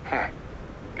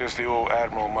 Guess the old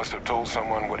Admiral must have told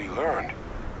someone what he learned.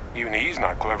 Even he's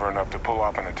not clever enough to pull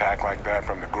off an attack like that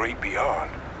from the great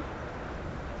beyond.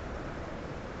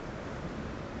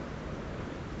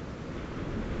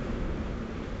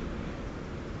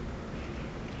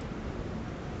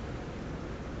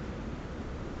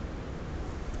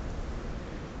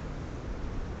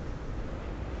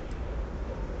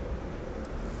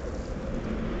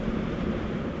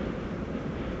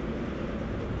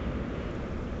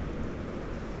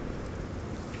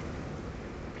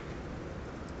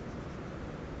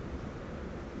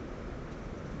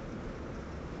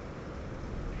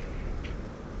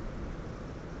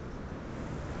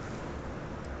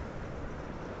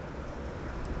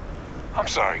 I'm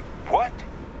sorry, what?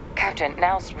 Captain,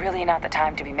 now's really not the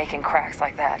time to be making cracks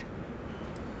like that.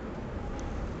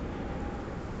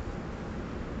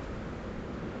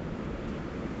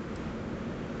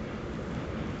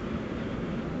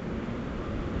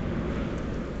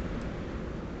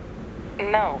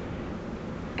 No.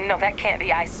 No, that can't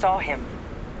be. I saw him.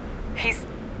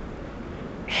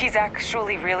 He's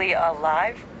actually really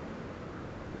alive?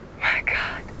 My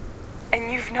God.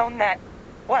 And you've known that,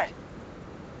 what?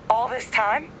 All this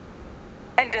time?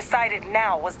 And decided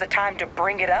now was the time to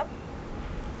bring it up?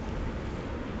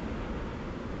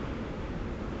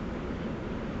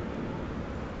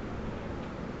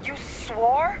 You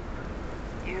swore?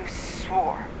 You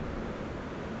swore.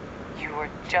 You were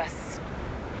just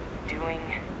doing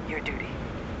your duty.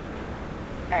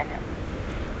 I know.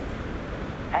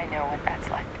 I know what that's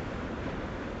like.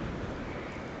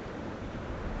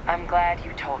 I'm glad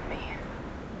you told me.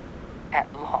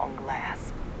 At long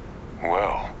last.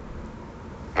 Well,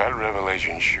 that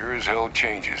revelation sure as hell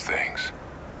changes things.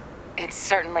 It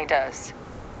certainly does.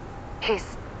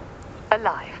 He's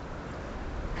alive.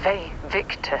 Vay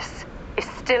Victus is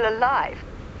still alive.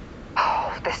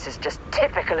 Oh, this is just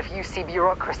typical of UC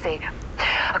bureaucracy.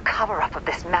 A cover-up of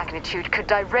this magnitude could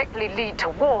directly lead to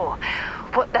war.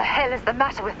 What the hell is the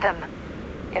matter with them?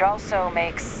 It also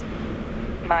makes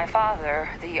my father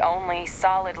the only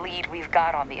solid lead we've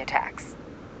got on the attacks.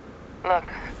 Look,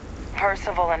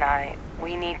 Percival and I,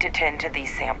 we need to tend to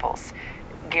these samples.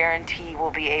 Guarantee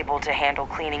we'll be able to handle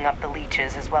cleaning up the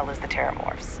leeches as well as the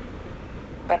terramorphs.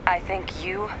 But I think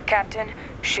you, Captain,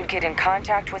 should get in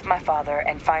contact with my father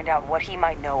and find out what he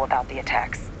might know about the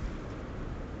attacks.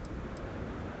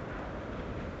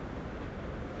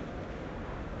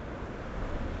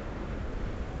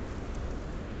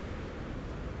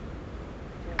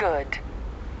 Good.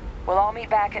 We'll all meet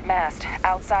back at mast,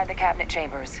 outside the cabinet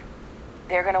chambers.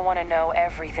 They're gonna want to know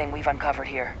everything we've uncovered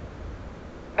here.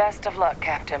 Best of luck,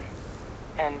 Captain.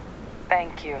 And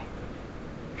thank you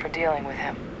for dealing with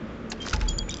him.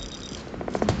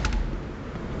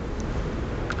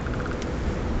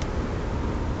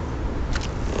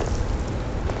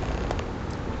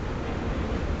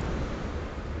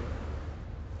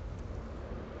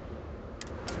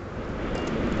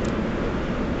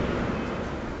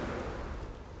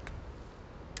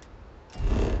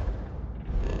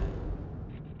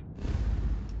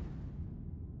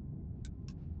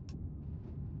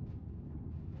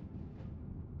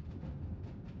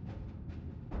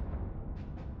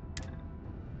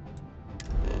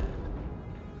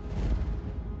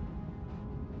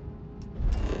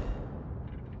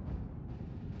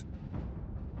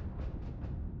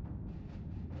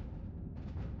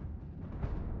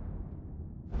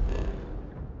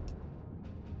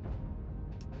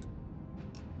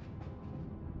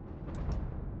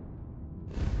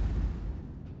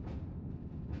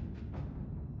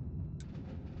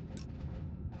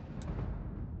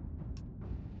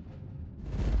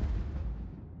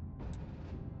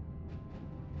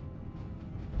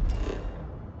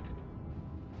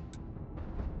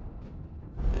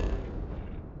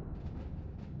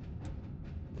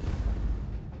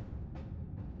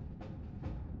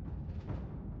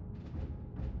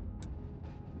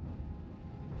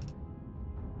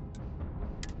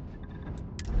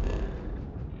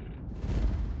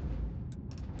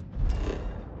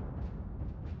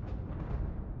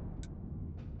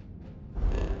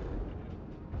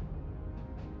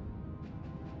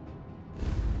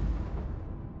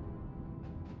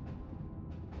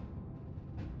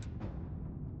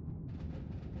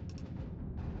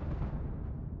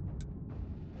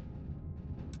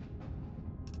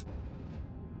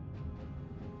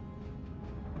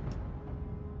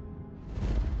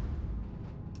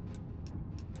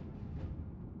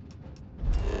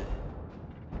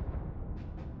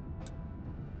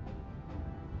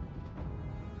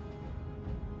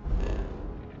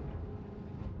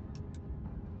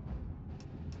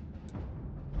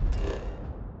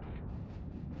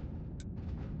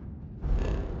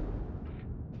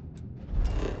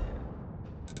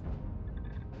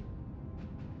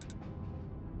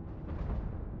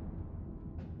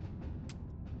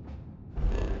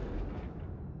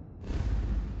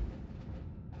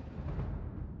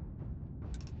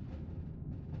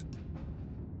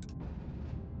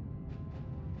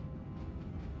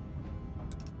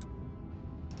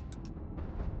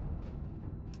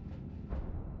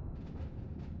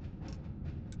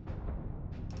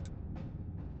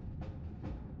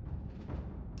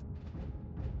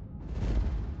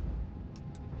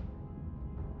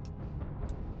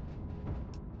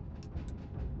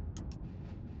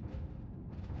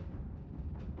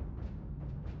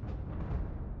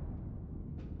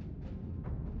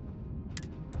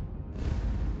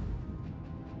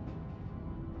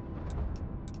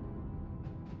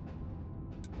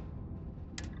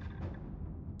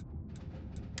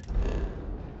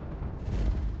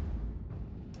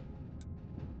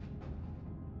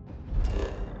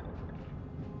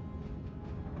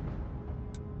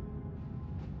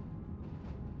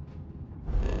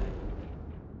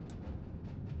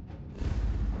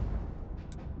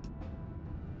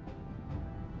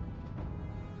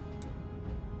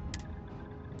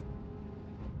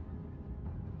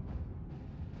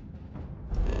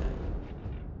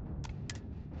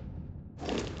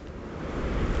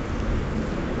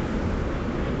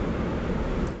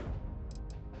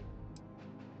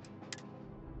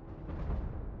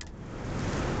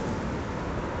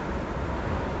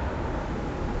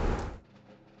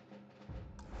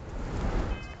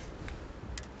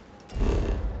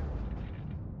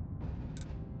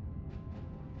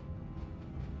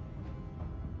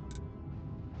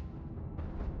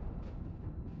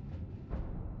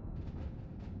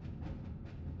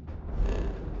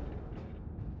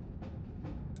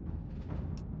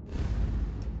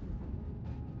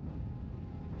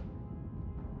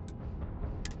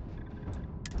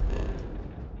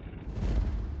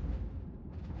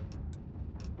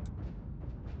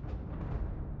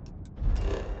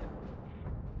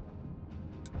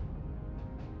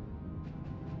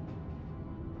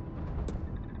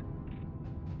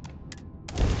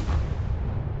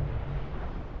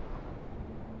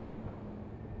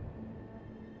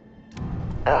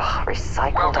 Ugh,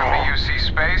 recycled Welcome air. to UC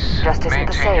Space. Just isn't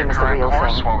the Maintain same your as the current real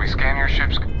course thing. while we scan your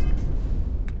ship's...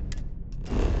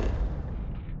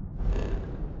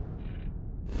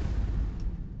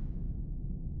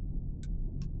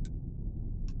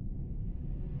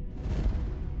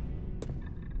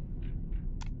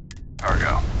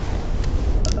 cargo.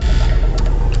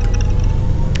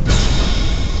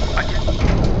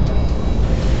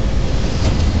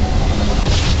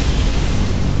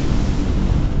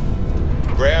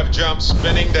 Grav jump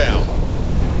spinning down.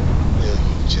 Will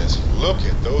you just look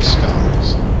at those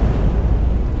stars?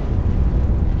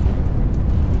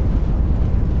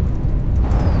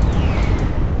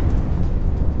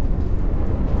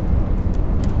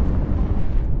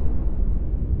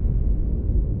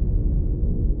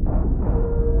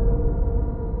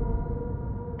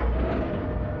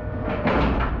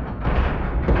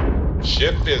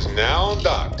 Ship is now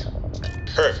docked.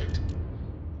 Perfect.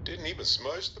 Didn't even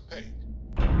smudge the paint.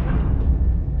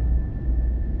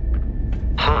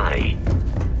 Hi.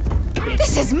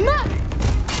 This is mad!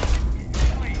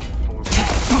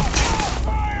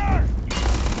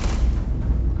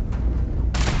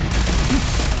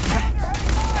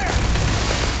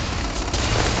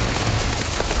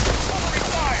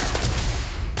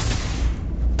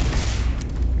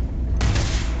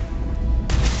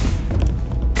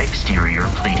 Exterior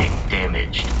plating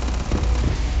damaged.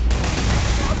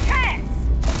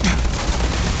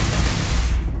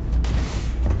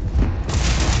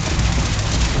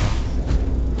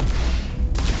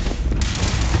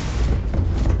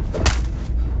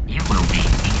 You will be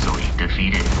easily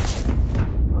defeated.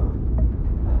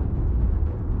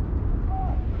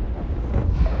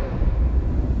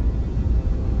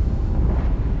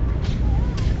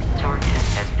 Target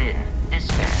has been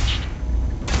dispatched.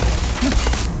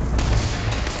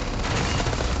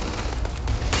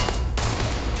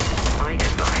 I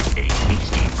advise a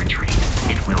hasty retreat.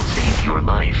 It will save your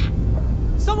life.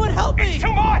 Someone help me! It's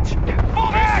too much!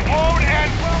 Fall back! Load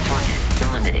and... Target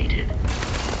eliminated.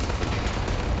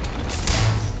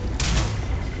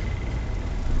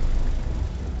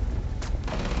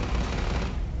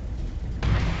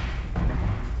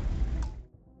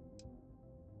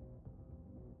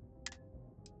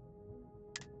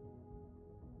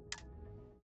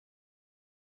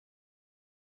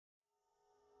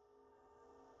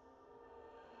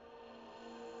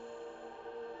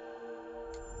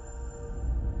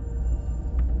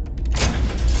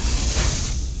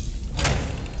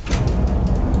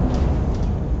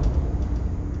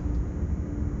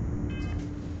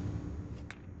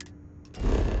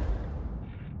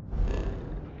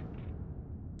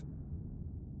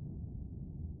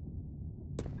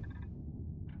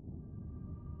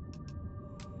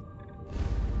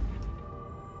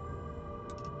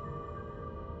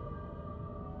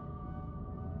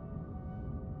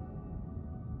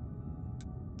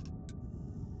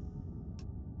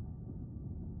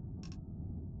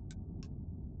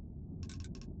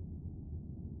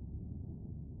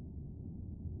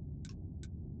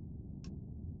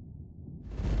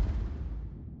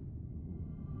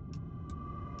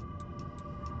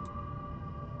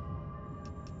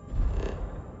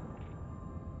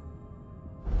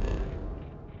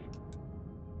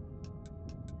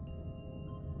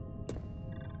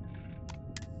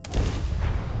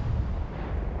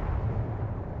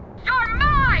 You're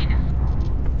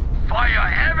mine!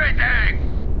 Fire everything!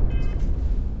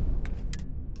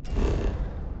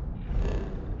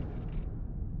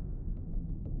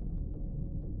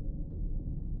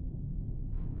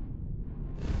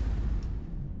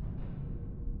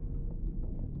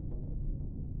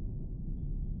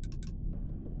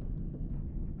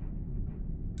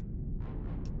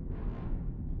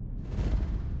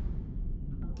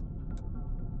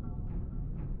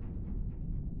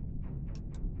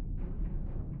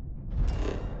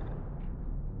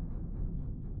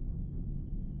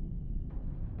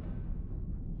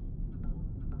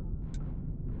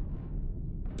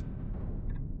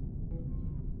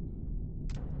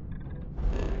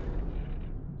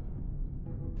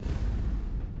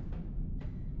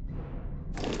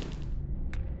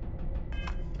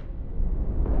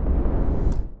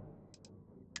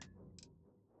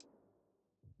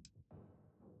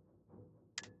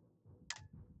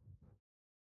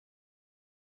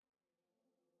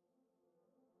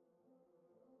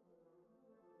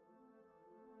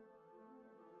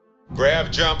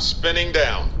 Grav jump spinning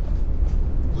down.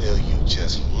 Will you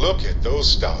just look at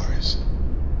those stars?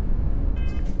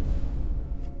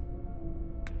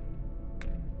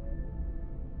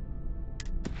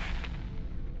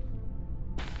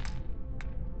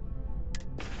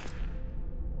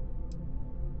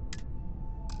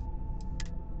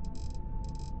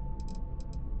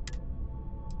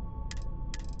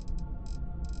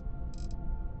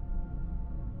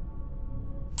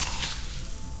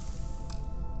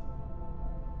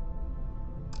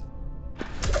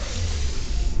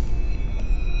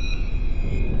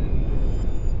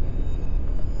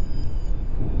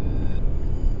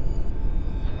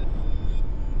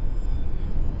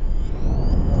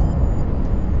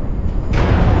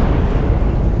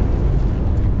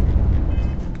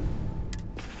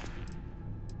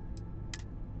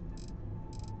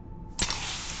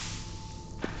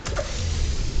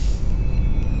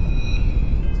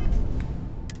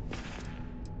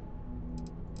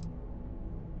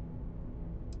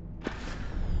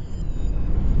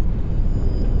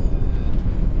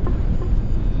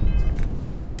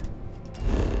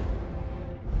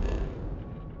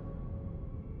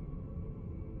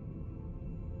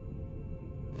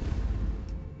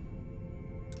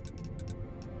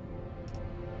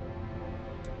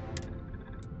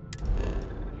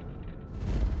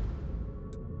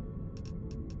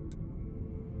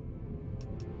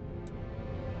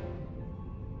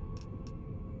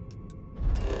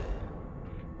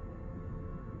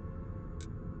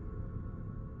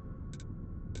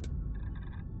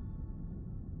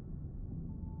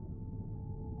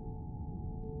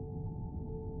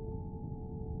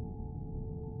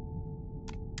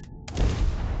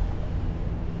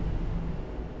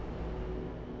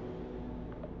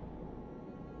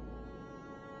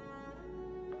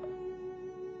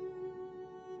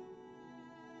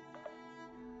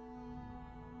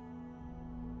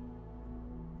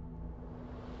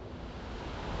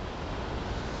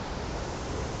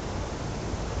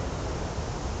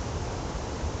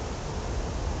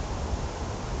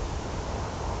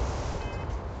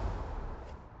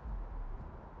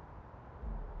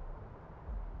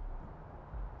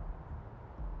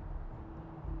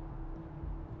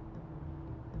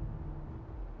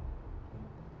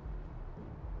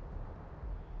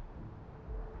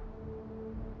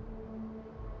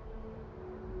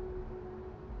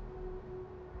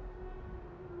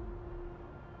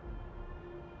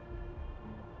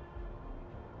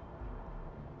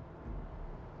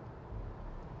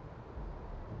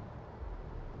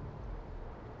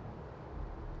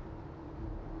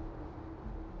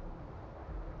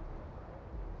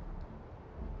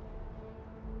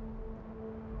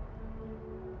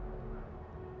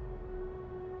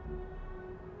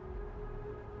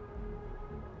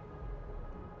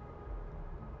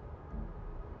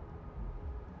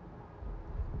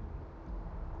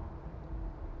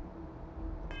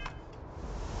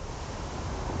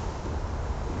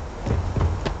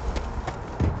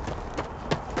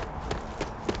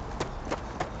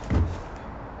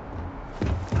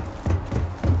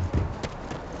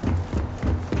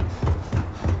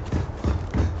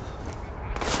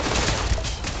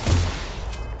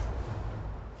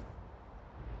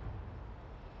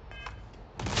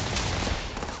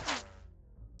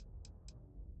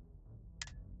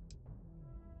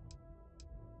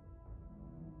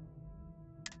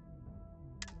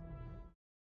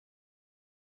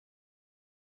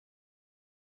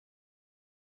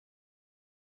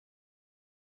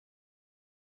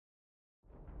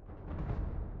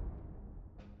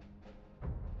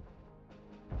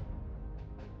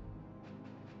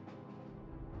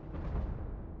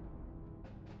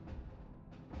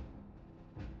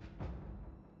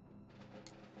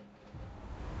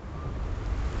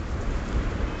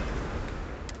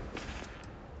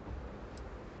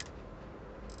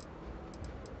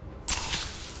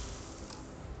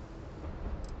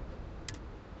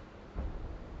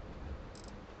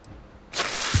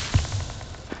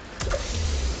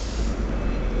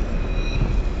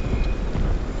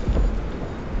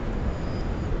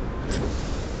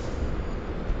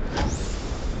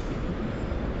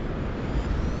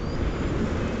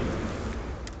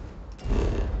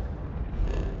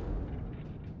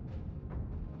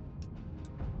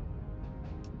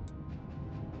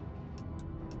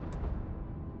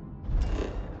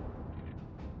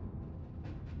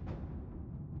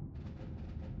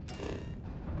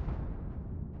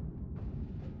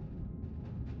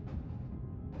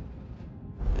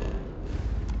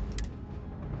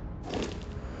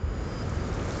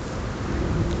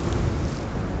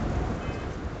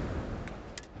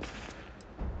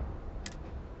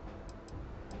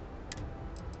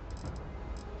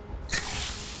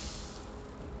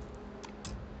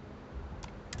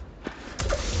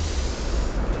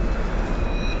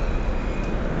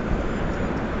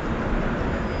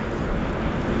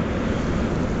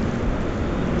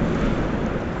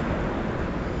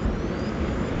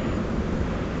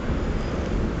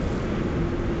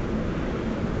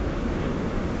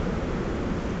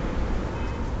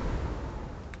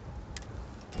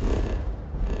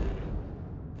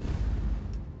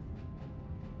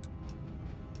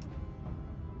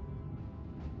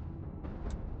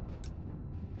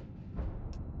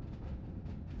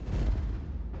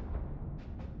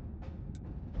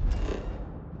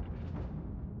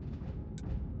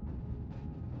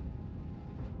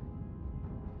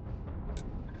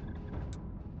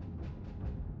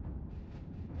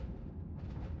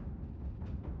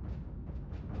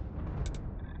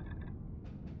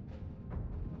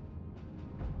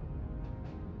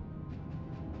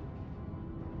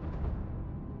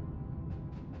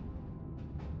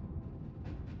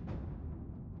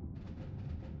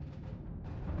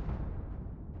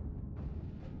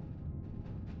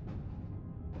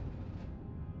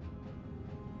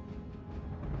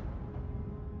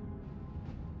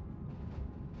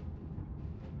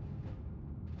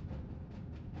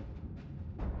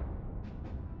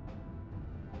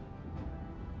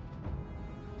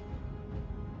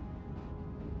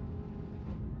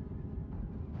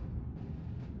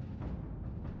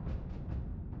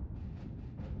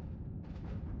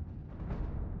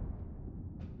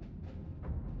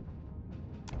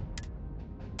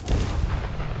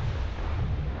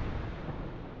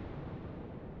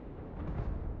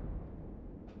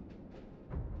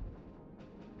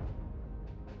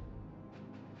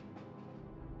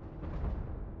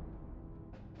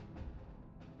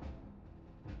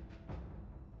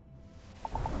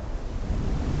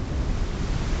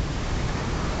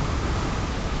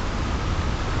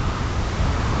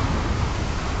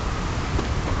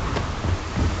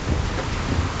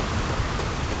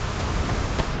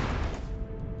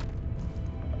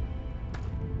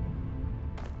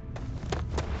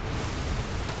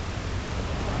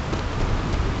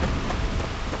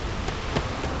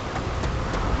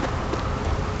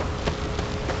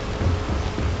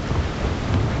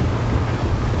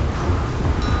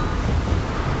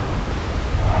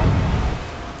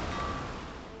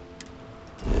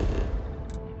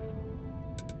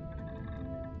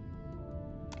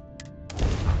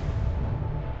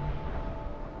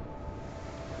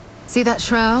 See that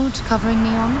shroud covering me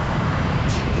on?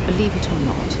 Believe it or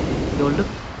not, you're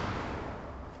looking...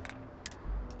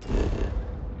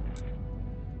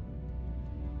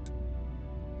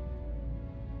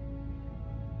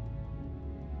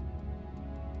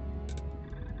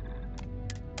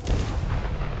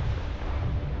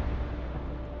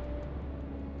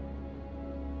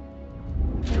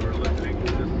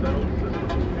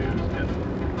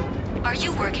 Are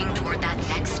you working toward that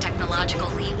next technological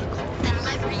leap? Then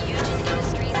let Ryujin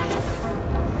Industries...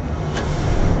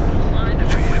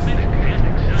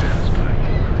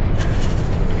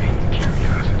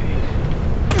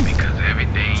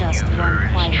 Just one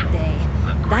quiet day.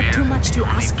 That too much to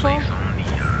ask for?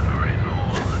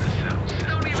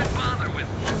 Don't even bother with...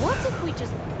 What if we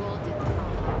just brought it on?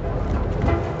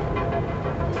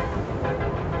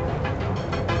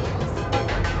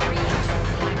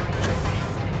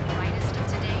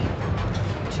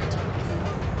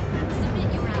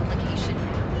 Submit your application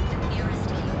now to the nearest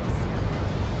Helios.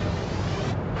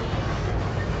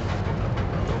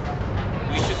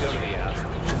 We should go to the app.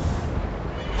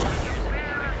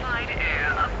 Rarefied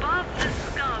air above the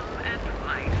scum and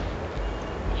life.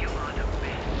 You are the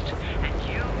best, and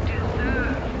you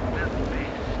deserve the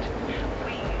best. We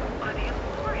are the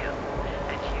Emporium,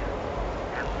 and you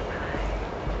have the night.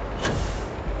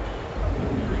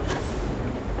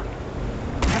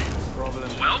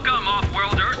 Welcome,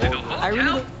 off-worlder, to the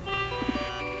hotel.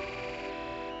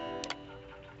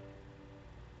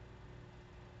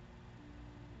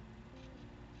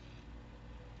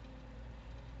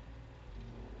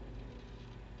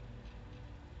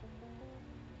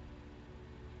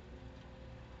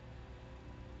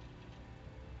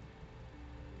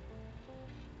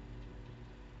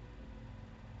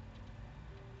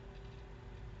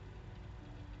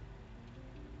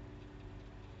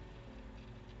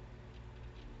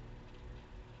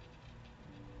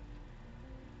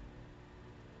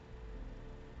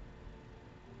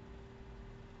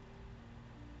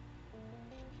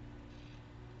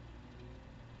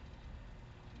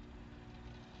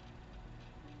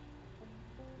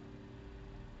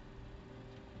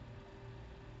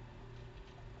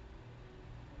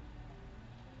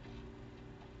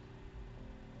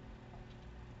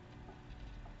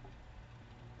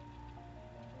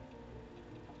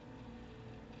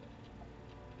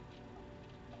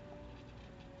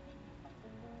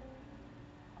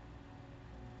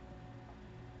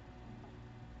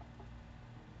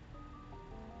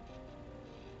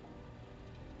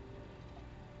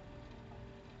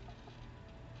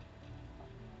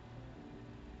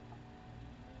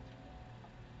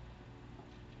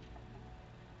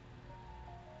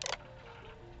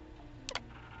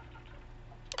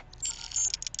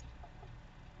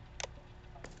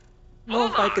 know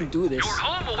if I can do this. You're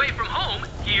home away from home,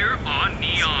 here on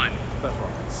Neon.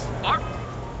 Performance.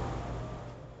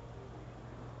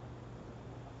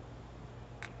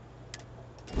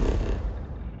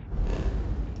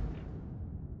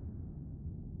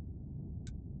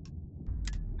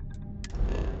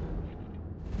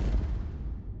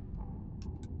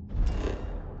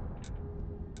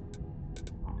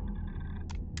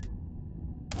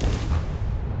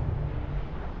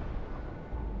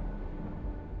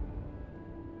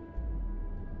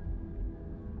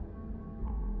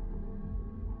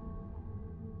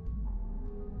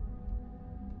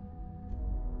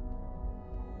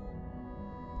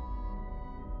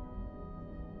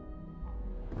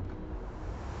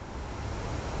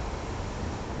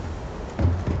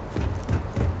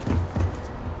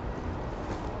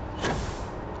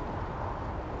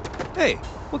 Hey,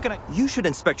 what can I... You should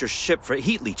inspect your ship for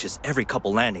heat leeches every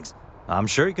couple landings. I'm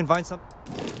sure you can find some...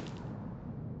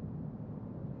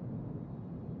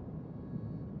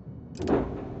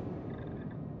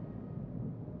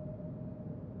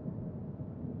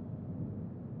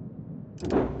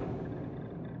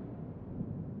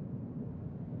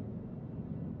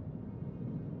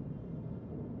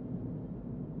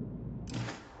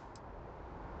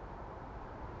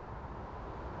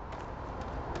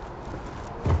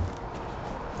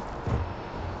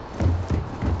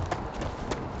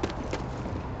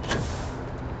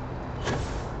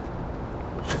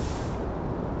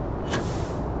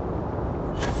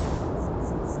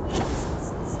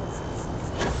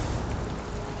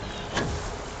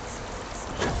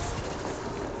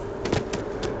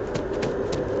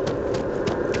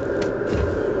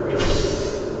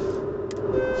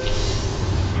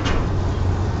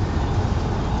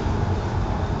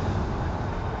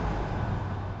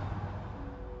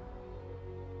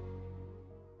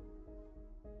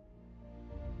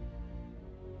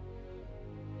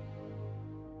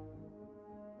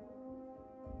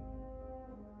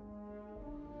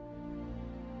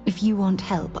 If you want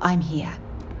help, I'm here.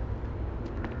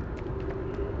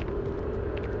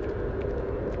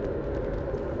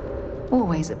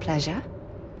 Always a pleasure.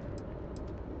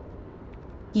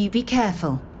 You be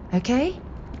careful, okay?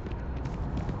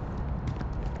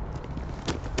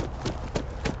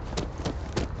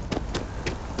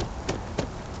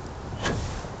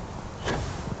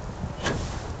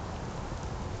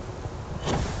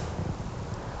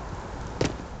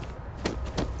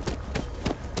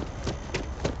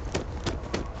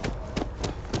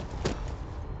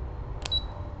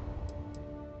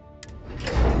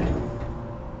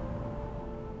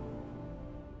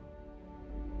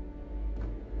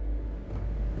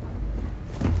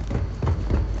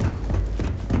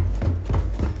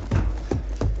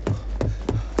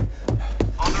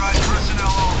 Authorized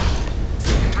personnel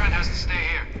only. Trent has to stay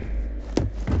here.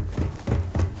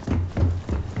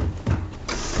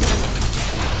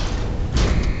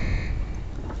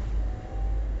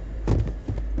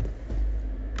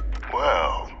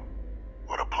 Well,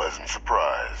 what a pleasant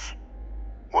surprise.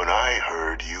 When I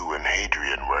heard you and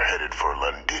Hadrian were headed for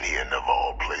Londinian of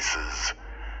all places,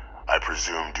 I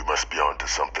presumed you must be onto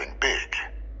something big.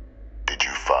 Did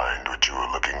you find what you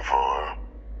were looking for?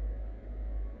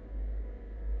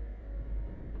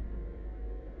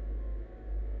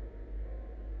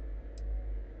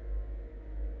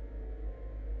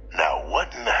 Now,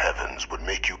 what in the heavens would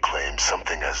make you claim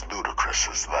something as ludicrous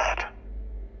as that?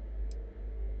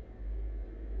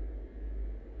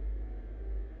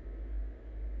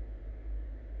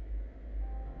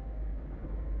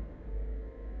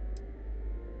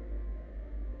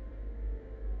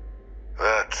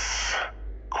 That's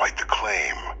quite the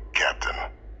claim, Captain.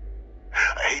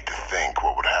 I hate to think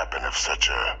what would happen if such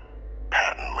a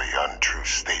patently untrue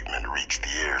statement reached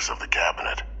the ears of the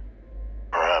cabinet.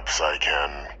 Perhaps I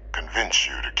can convince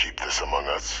you to keep this among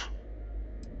us.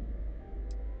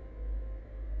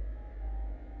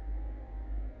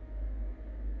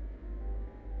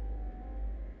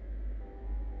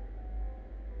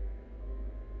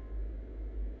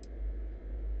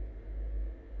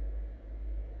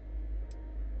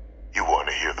 You want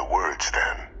to hear the words,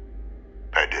 then?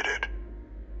 I did it.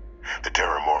 The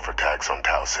terramorph attacks on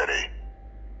Tau Ceti,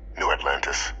 New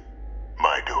Atlantis,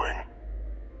 my doing.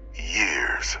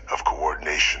 Years of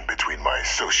coordination between my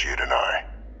associate and I,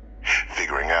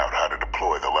 figuring out how to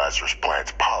deploy the Lazarus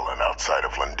plant's pollen outside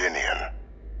of Londinian,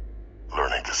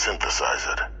 learning to synthesize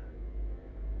it,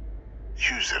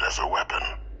 use it as a weapon.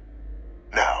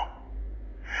 Now,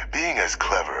 being as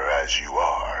clever as you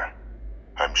are,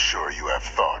 I'm sure you have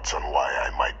thoughts on why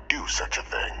I might do such a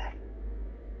thing.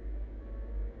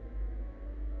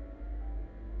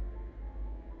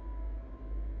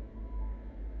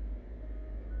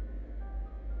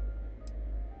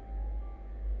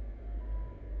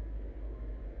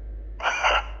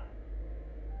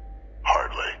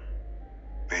 Hardly.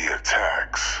 The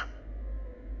attacks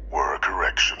were a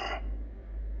correction.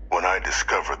 When I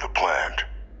discovered the plant,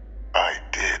 I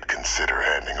did consider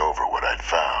handing over what I'd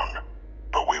found,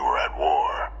 but we were at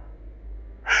war.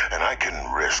 And I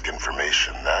couldn't risk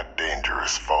information that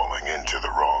dangerous falling into the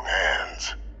wrong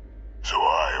hands. So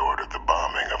I ordered the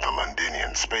bombing of the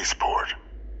Londinian spaceport,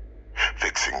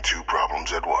 fixing two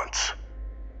problems at once: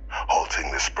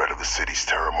 halting the spread of the city's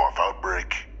terramorph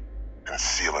outbreak, and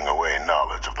sealing away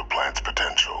knowledge of the plant's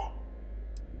potential.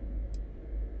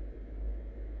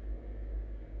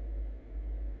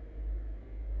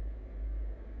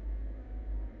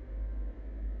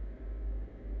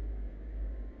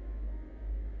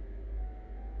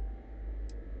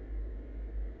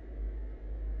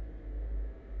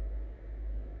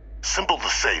 Simple to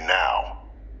say now,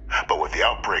 but with the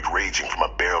outbreak raging from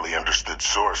a barely understood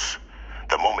source,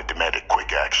 the moment demanded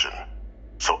quick action.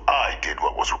 So I did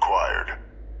what was required.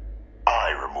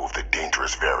 I removed the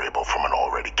dangerous variable from an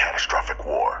already catastrophic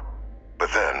war.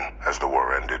 But then, as the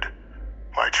war ended,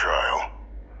 my trial,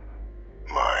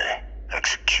 my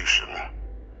execution,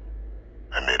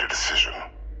 I made a decision.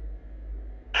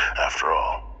 After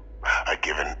all, I'd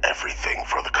given everything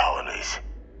for the colonies.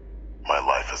 My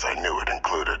life as I knew it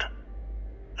included.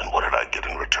 And what did I get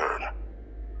in return?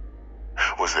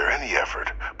 Was there any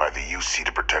effort by the UC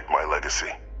to protect my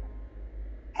legacy?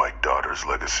 My daughter's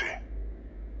legacy?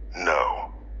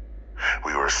 No.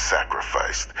 We were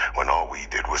sacrificed when all we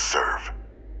did was serve.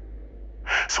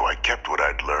 So I kept what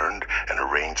I'd learned and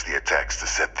arranged the attacks to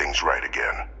set things right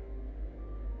again.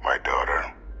 My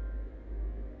daughter,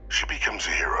 she becomes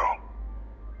a hero.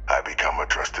 I become a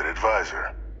trusted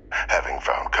advisor, having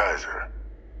found Kaiser,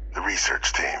 the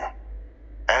research team,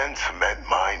 and cement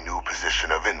my new position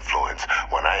of influence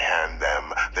when I hand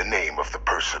them the name of the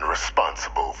person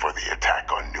responsible for the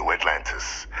attack on New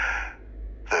Atlantis.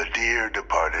 The dear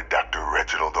departed Dr.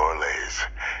 Reginald Orlays,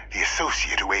 the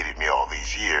associate who aided me all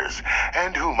these years,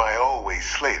 and whom I always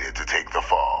slated to take the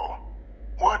fall.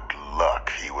 What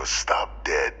luck he was stopped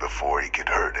dead before he could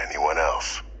hurt anyone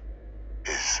else.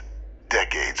 His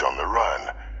decades on the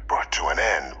run brought to an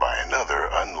end by another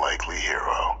unlikely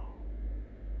hero.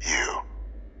 You.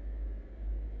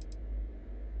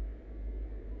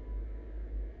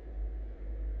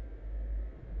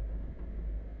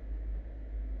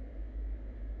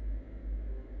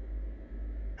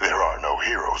 There are no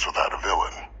heroes without a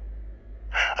villain.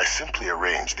 I simply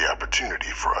arranged the opportunity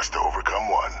for us to overcome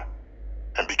one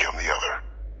and become the other.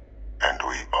 And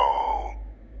we all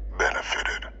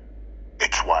benefited.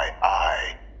 It's why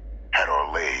I had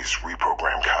Orlays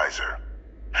reprogram Kaiser.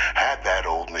 Had that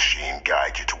old machine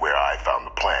guide you to where I found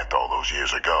the plant all those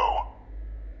years ago.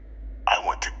 I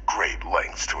went to great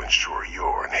lengths to ensure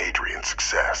your and Hadrian's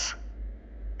success.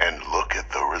 And look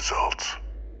at the results.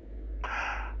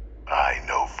 I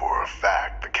know for a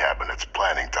fact the Cabinet's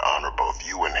planning to honor both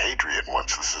you and Hadrian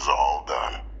once this is all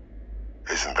done.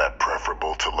 Isn't that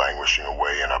preferable to languishing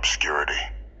away in obscurity?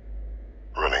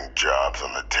 Running jobs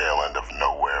on the tail end of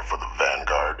nowhere for the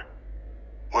Vanguard?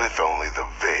 With only the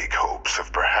vague hopes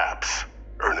of perhaps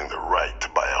earning the right to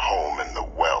buy a home in the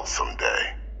well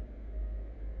someday.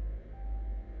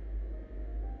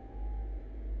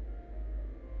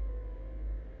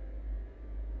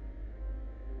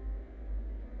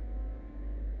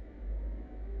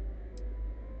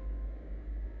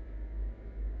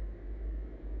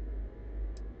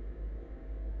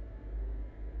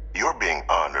 You're being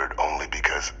honored only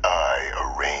because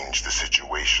I arranged the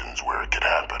situations where it could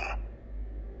happen.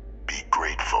 Be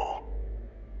grateful.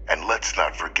 And let's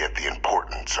not forget the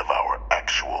importance of our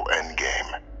actual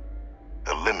endgame.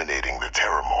 Eliminating the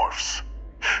terramorphs.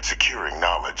 Securing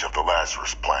knowledge of the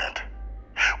Lazarus plant.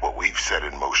 What we've set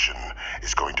in motion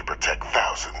is going to protect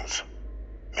thousands,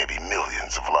 maybe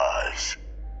millions of lives.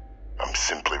 I'm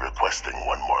simply requesting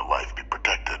one more life be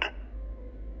protected.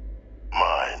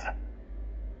 Mine.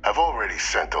 I've already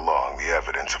sent along the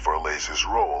evidence of Orlays'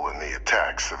 role in the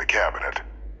attacks to the Cabinet,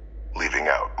 leaving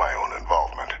out my own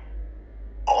involvement.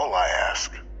 All I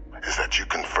ask is that you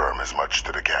confirm as much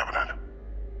to the Cabinet.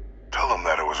 Tell them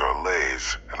that it was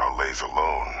Orlays and Orlays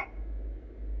alone.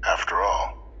 After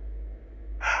all,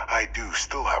 I do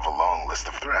still have a long list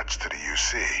of threats to the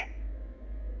UC.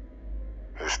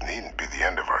 This needn't be the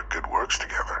end of our good works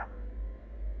together.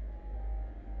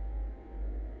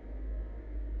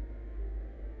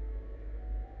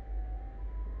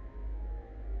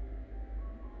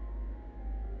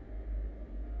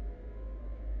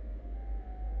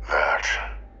 That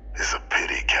is a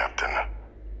pity, Captain.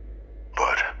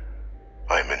 But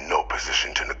I'm in no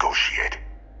position to negotiate.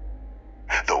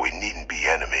 Though we needn't be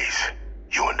enemies,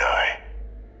 you and I.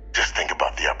 Just think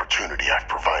about the opportunity I've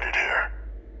provided here.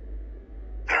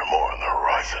 There are more on the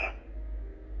horizon.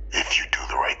 If you do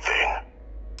the right thing.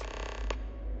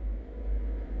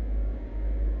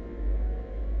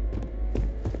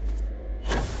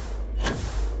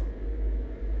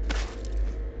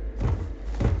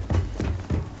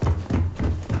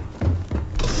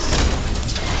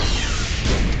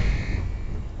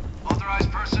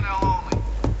 Authorized personnel only.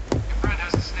 Your friend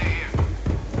has to stay here.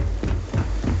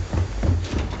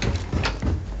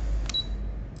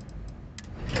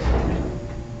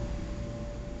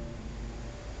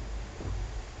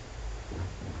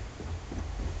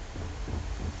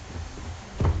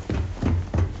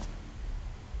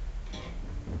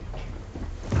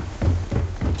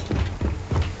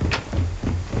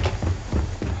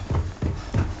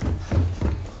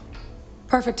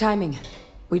 Perfect timing.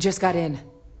 We just got in.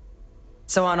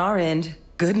 So on our end,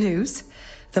 good news.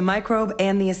 The microbe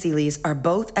and the acyles are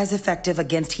both as effective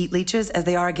against heat leeches as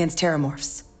they are against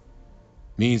terramorphs.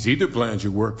 Means either plan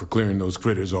should work for clearing those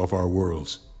critters off our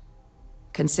worlds.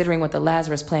 Considering what the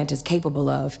Lazarus plant is capable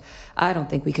of, I don't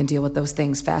think we can deal with those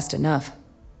things fast enough.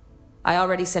 I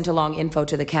already sent along info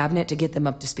to the Cabinet to get them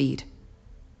up to speed.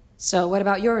 So what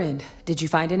about your end? Did you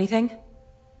find anything?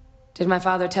 Did my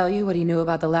father tell you what he knew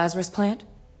about the Lazarus plant?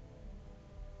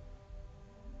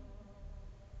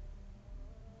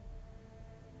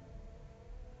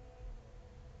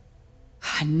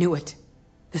 I knew it.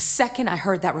 The second I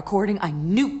heard that recording, I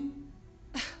knew.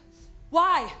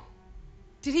 Why?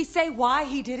 Did he say why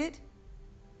he did it?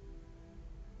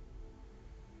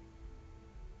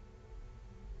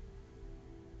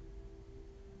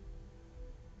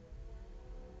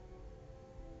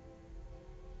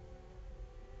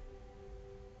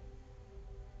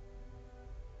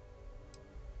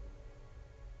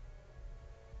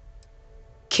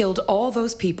 Killed all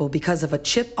those people because of a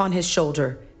chip on his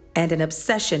shoulder and an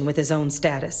obsession with his own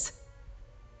status.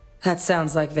 That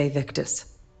sounds like Vivictus.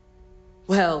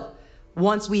 Well,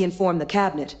 once we inform the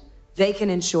cabinet, they can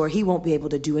ensure he won't be able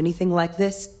to do anything like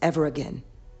this ever again.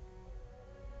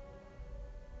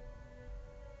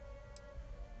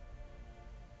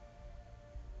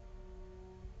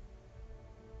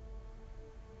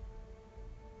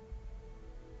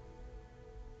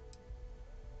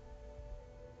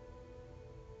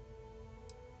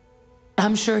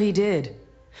 I'm sure he did.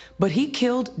 But he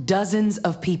killed dozens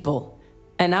of people,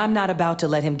 and I'm not about to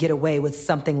let him get away with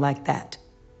something like that.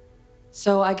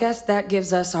 So I guess that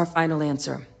gives us our final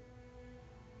answer.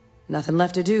 Nothing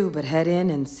left to do but head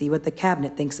in and see what the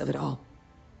cabinet thinks of it all.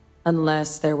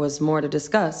 Unless there was more to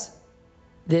discuss.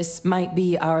 This might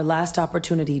be our last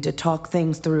opportunity to talk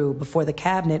things through before the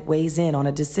cabinet weighs in on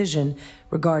a decision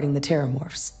regarding the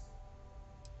Terramorphs.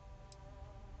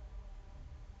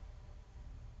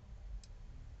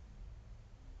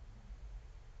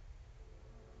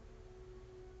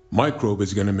 Microbe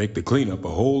is going to make the cleanup a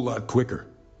whole lot quicker.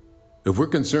 If we're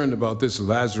concerned about this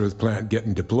Lazarus plant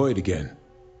getting deployed again,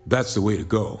 that's the way to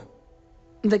go.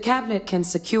 The cabinet can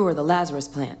secure the Lazarus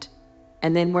plant,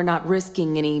 and then we're not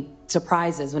risking any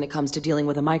surprises when it comes to dealing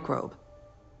with a microbe.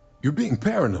 You're being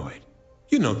paranoid.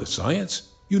 You know the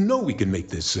science. You know we can make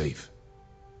this safe.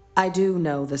 I do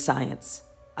know the science.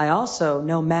 I also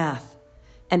know math.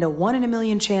 And a 1 in a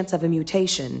million chance of a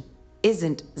mutation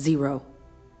isn't 0.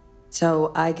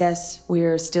 So I guess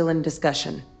we're still in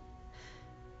discussion.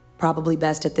 Probably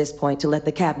best at this point to let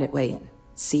the cabinet weigh in,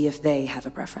 see if they have a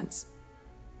preference.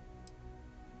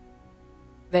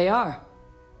 They are.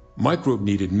 Microbe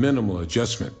needed minimal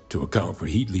adjustment to account for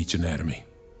heat leech anatomy.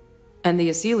 And the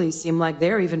Asylees seem like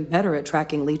they're even better at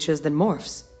tracking leeches than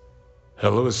morphs.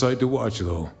 Hell of a sight to watch,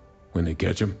 though, when they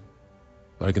catch them.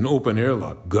 Like an open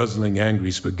airlock guzzling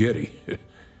angry spaghetti.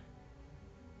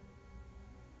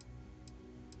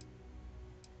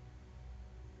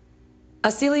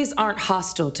 Asylees aren't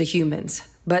hostile to humans,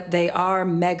 but they are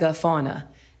megafauna.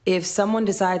 If someone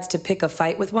decides to pick a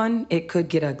fight with one, it could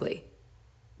get ugly.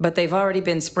 But they've already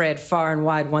been spread far and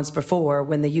wide once before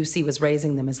when the UC was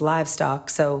raising them as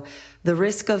livestock, so the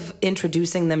risk of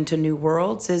introducing them to new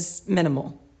worlds is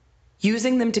minimal.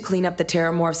 Using them to clean up the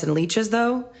terramorphs and leeches,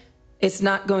 though, it's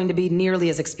not going to be nearly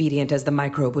as expedient as the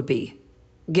microbe would be.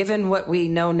 Given what we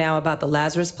know now about the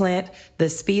Lazarus plant, the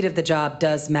speed of the job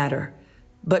does matter.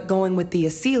 But going with the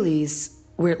Asylees,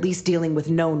 we're at least dealing with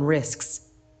known risks.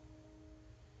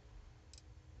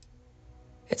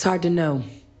 It's hard to know.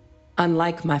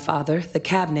 Unlike my father, the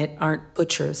cabinet aren't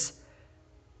butchers.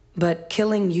 But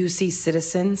killing UC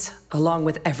citizens, along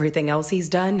with everything else he's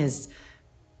done, is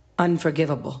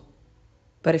unforgivable.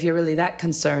 But if you're really that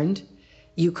concerned,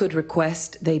 you could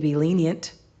request they be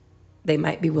lenient. They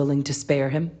might be willing to spare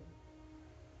him.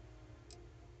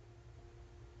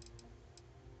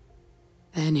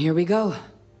 And here we go.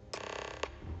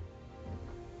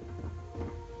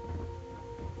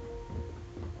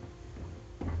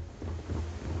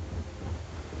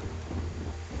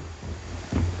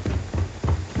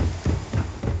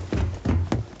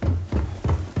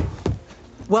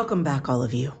 Welcome back, all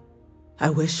of you. I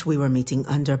wish we were meeting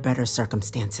under better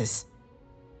circumstances.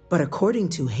 But according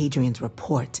to Hadrian's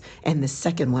report, and the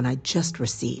second one I just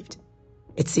received,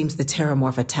 it seems the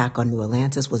Terramorph attack on New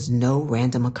Atlantis was no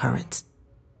random occurrence,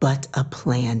 but a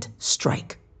planned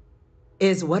strike.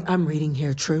 Is what I'm reading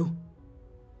here true?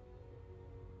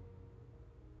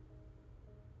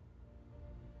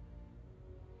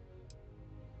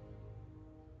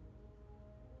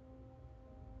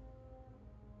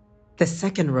 The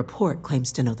second report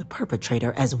claims to know the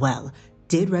perpetrator as well.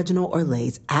 Did Reginald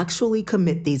Orlays actually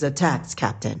commit these attacks,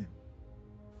 Captain?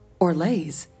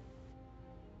 Orlays?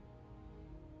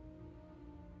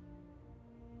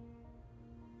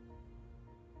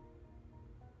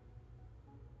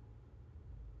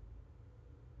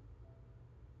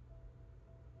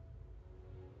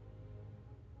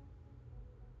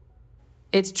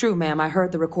 It's true, ma'am. I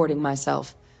heard the recording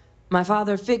myself. My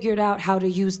father figured out how to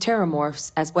use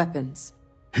terramorphs as weapons.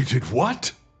 He did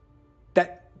what?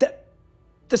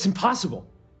 That's impossible.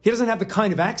 He doesn't have the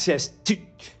kind of access to...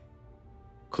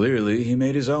 Clearly, he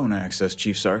made his own access,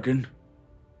 Chief Sarkin.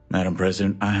 Madam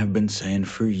President, I have been saying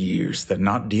for years that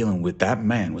not dealing with that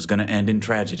man was gonna end in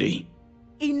tragedy.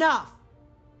 Enough!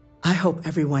 I hope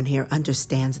everyone here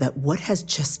understands that what has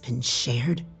just been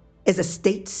shared is a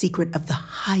state secret of the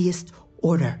highest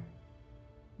order.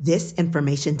 This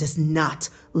information does not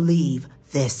leave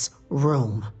this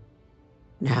room.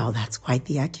 Now, that's quite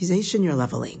the accusation you're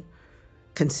leveling.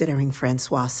 considering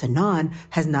Francois Sinon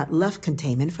has not left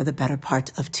containment for the better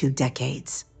part of 2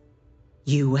 decades.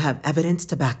 You have evidence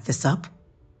to back this up?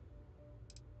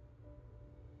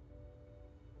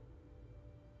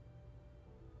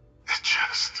 It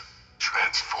just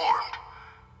transformed.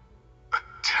 A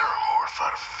terramorph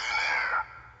out of thin air.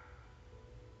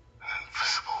 An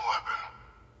invisible weapon.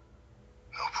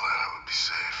 No planet would be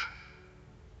safe.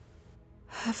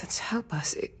 Heavens help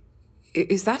us.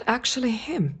 Is that actually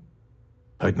him?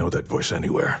 I'd know that voice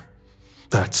anywhere.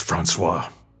 That's Francois.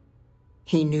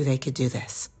 He knew they could do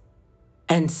this.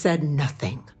 And said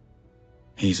nothing.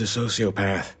 He's a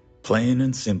sociopath. Plain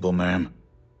and simple, ma'am.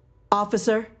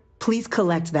 Officer, please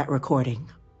collect that recording.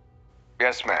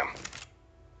 Yes, ma'am.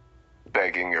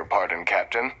 Begging your pardon,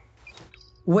 Captain.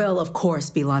 We'll, of course,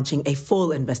 be launching a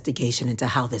full investigation into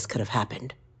how this could have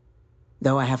happened.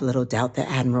 Though I have little doubt the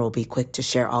Admiral will be quick to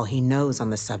share all he knows on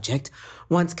the subject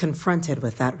once confronted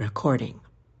with that recording.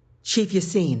 Chief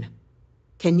Yassine,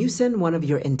 can you send one of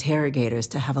your interrogators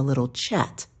to have a little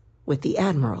chat with the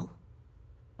Admiral?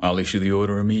 I'll issue the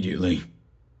order immediately.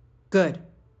 Good.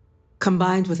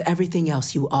 Combined with everything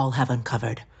else you all have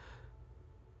uncovered.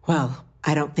 Well,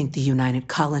 I don't think the United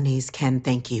Colonies can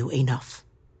thank you enough.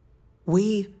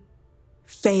 We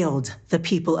failed the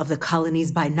people of the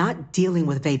colonies by not dealing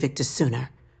with Vayvictus sooner.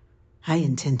 I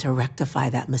intend to rectify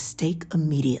that mistake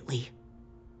immediately.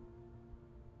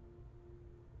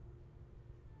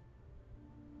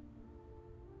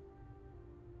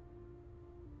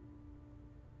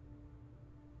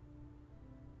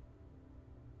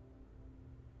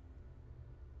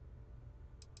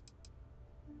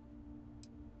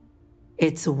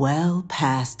 It's well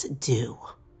past due.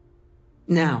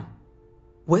 Now,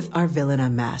 with our villain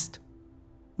unmasked,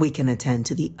 we can attend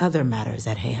to the other matters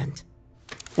at hand.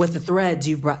 With the threads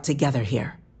you've brought together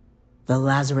here, the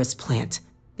Lazarus plant,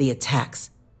 the attacks,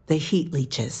 the heat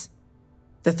leeches,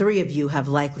 the 3 of you have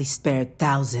likely spared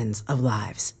thousands of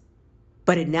lives.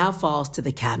 But it now falls to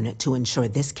the Cabinet to ensure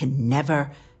this can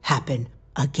never happen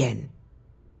again.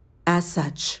 As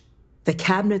such, the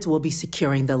Cabinet will be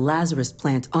securing the Lazarus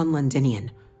plant on Londinian.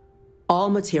 All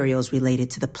materials related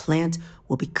to the plant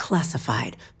will be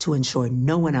classified to ensure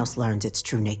no one else learns its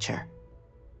true nature.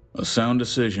 A sound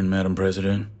decision, Madam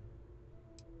President.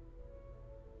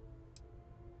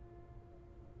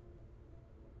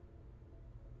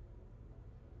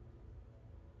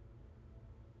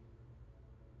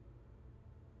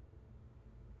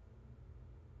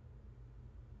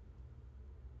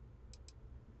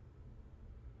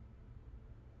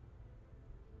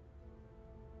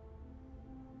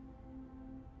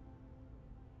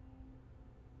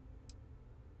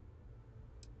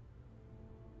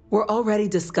 We're already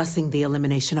discussing the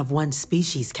elimination of one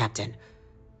species, Captain.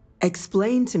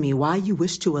 Explain to me why you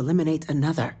wish to eliminate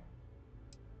another.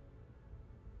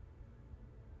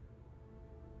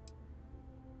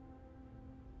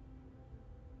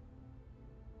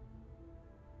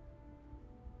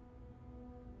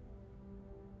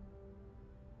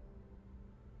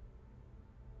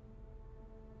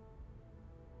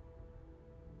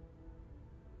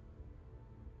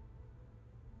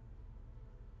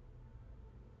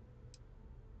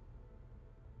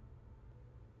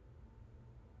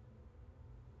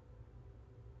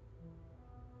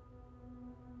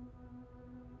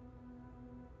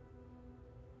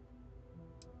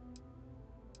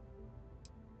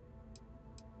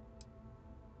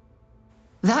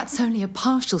 That's only a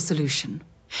partial solution.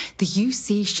 The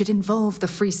UC should involve the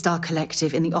Freestar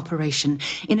Collective in the operation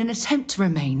in an attempt to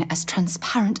remain as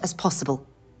transparent as possible.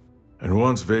 And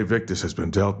once Vayvictus has been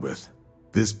dealt with,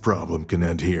 this problem can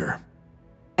end here.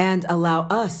 And allow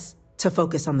us to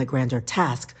focus on the grander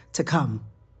task to come.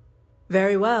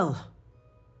 Very well.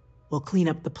 We'll clean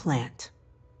up the plant.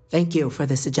 Thank you for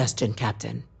the suggestion,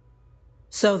 Captain.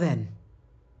 So then,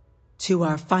 to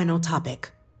our final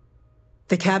topic.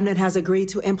 The Cabinet has agreed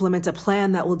to implement a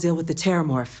plan that will deal with the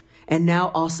Terramorph, and now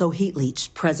also Heat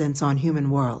Leech presence on human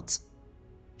worlds.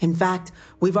 In fact,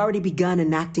 we've already begun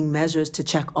enacting measures to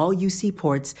check all UC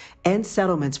ports and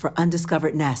settlements for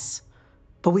undiscovered nests.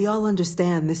 But we all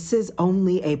understand this is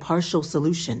only a partial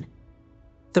solution.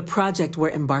 The project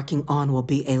we're embarking on will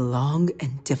be a long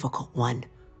and difficult one.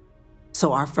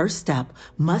 So our first step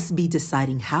must be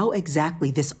deciding how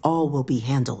exactly this all will be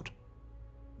handled.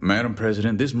 Madam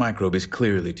President, this microbe is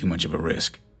clearly too much of a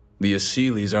risk. The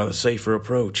Asylees are the safer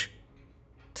approach.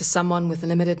 To someone with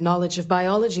limited knowledge of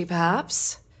biology,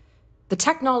 perhaps. The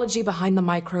technology behind the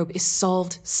microbe is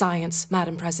solved science,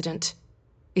 Madam President.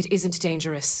 It isn't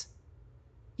dangerous.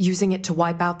 Using it to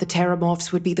wipe out the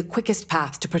Terramorphs would be the quickest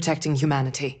path to protecting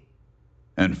humanity.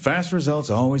 And fast results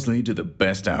always lead to the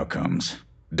best outcomes.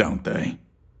 don't they?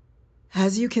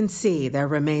 As you can see, there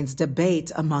remains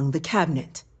debate among the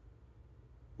cabinet.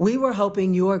 We were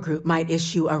hoping your group might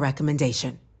issue a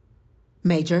recommendation.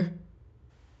 Major?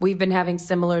 We've been having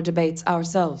similar debates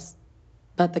ourselves,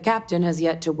 but the captain has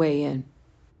yet to weigh in.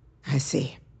 I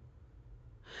see.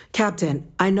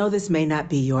 Captain, I know this may not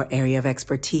be your area of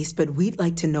expertise, but we'd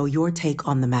like to know your take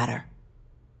on the matter.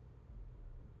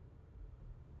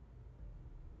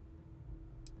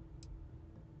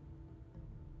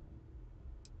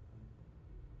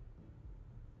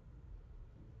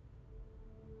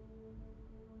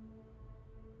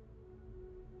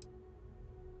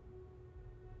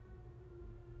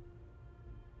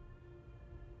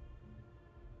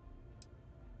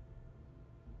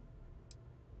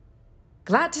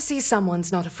 Glad to see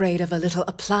someone's not afraid of a little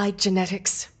applied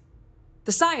genetics.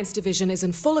 The science division is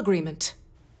in full agreement.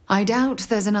 I doubt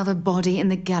there's another body in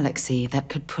the galaxy that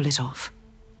could pull it off.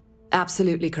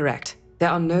 Absolutely correct. There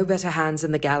are no better hands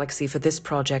in the galaxy for this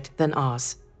project than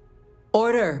ours.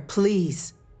 Order,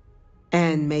 please.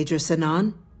 And Major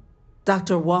Sinan?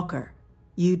 Dr. Walker,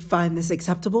 you'd find this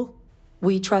acceptable?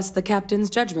 We trust the captain's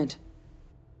judgment.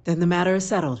 Then the matter is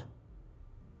settled.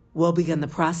 We'll begin the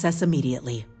process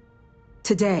immediately.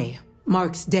 Today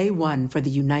marks day one for the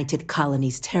United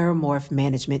Colonies Terramorph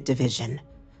Management Division,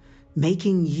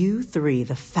 making you three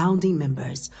the founding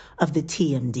members of the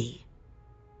TMD.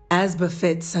 As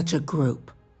befits such a group,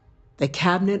 the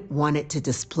Cabinet wanted to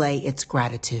display its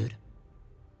gratitude.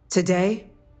 Today,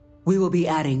 we will be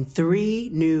adding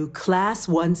 3 new Class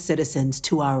 1 citizens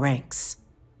to our ranks.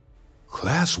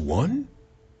 Class 1?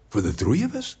 For the 3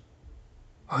 of us?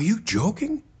 Are you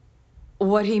joking?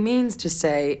 What he means to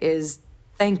say is,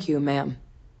 thank you, ma'am.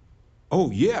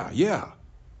 Oh, yeah.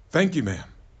 Thank you, ma'am.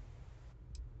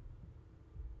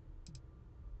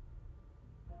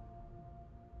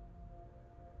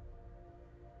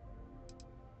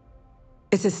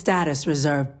 It's a status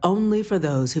reserved only for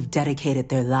those who've dedicated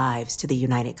their lives to the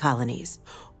United Colonies,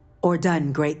 or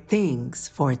done great things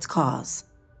for its cause.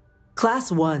 Class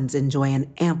 1s enjoy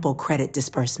an ample credit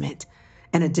disbursement,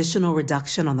 an additional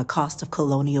reduction on the cost of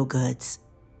colonial goods.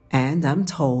 And I'm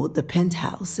told the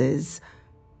penthouse is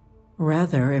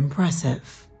rather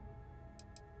impressive.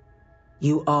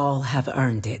 You all have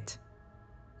earned it.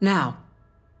 Now,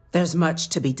 there's much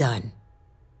to be done.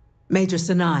 Major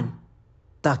Sinan,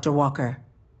 Dr. Walker,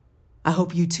 I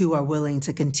hope you two are willing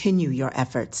to continue your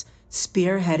efforts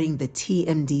spearheading the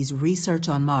TMD's research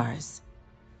on Mars.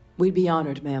 We'd be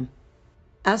honored, ma'am.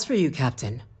 As for you,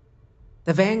 Captain,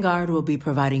 the Vanguard will be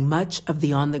providing much of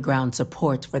the on-the-ground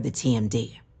support for the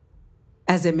TMD.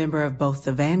 As a member of both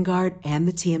the Vanguard and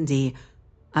the TMD,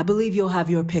 I believe you'll have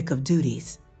your pick of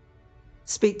duties.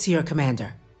 Speak to your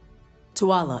commander,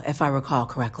 Tuala, if I recall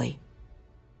correctly.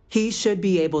 He should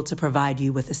be able to provide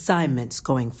you with assignments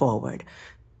going forward,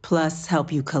 plus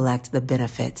help you collect the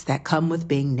benefits that come with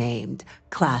being named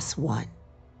Class 1.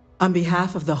 On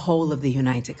behalf of the whole of the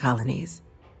United Colonies,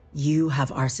 you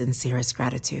have our sincerest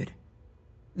gratitude.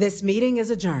 This meeting is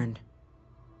adjourned.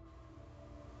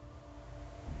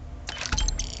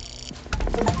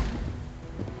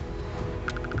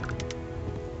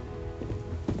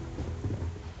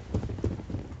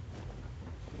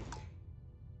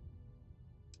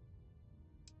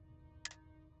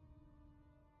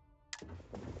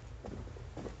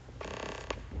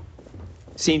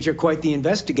 Seems you're quite the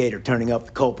investigator, turning up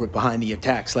the culprit behind the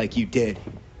attacks like you did.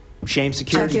 Shame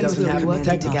security Check in doesn't with have the a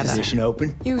detective commanding position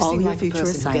open. You All seem your like a future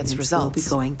person who gets assignments will be results.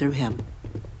 going through him.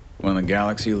 When the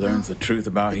galaxy learns the truth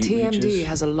about The heat TMD leeches,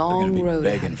 has a they're long gonna be road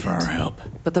begging ahead of for our it. help.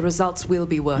 But the results will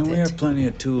be worth And we it. have plenty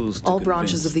of tools to All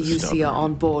branches of the convince UC are stubborn.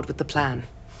 on board with the plan.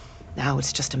 Now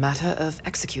it's just a matter of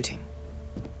executing.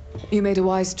 You made a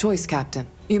wise choice, Captain.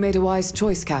 You made a wise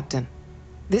choice, Captain.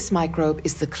 This microbe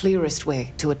is the clearest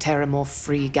way to a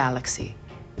Terramorph-free galaxy.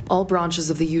 All branches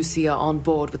of the UC are on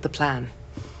board with the plan.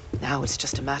 Now it's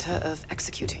just a matter of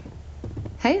executing.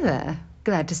 Hey there.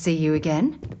 Glad to see you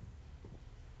again.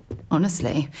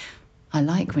 Honestly, I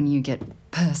like when you get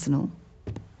personal.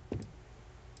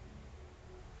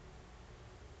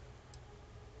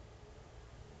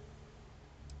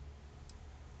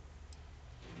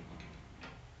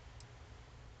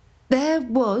 There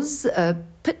was a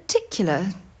particular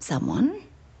someone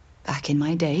back in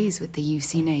my days with the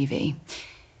UC Navy.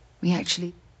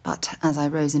 But as I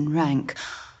rose in rank,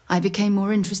 I became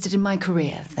more interested in my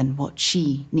career than what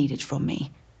she needed from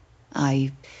me.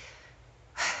 I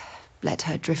let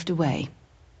her drift away.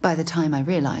 By the time I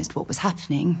realized what was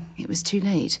happening, it was too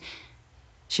late.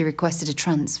 She requested a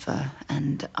transfer,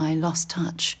 and I lost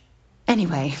touch.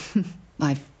 Anyway,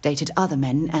 I've dated other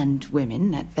men and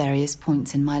women at various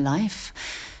points in my life,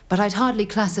 but I'd hardly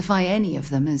classify any of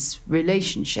them as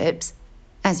relationships.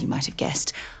 As you might have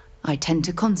guessed, I tend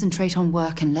to concentrate on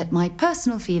work and let my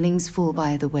personal feelings fall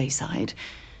by the wayside.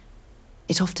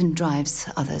 It often drives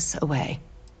others away.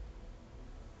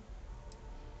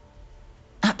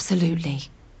 Absolutely.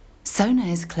 Sona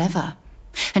is clever,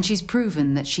 and she's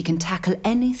proven that she can tackle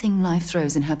anything life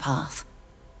throws in her path.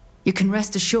 You can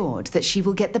rest assured that she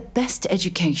will get the best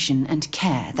education and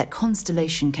care that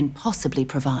Constellation can possibly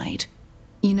provide.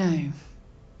 You know,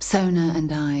 Sona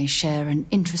and I share an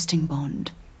interesting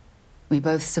bond. We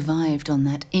both survived on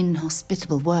that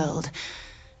inhospitable world,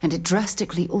 and it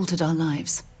drastically altered our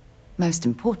lives. Most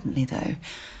importantly, though,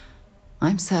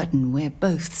 I'm certain we're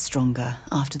both stronger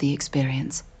after the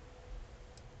experience.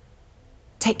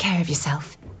 Take care of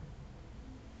yourself.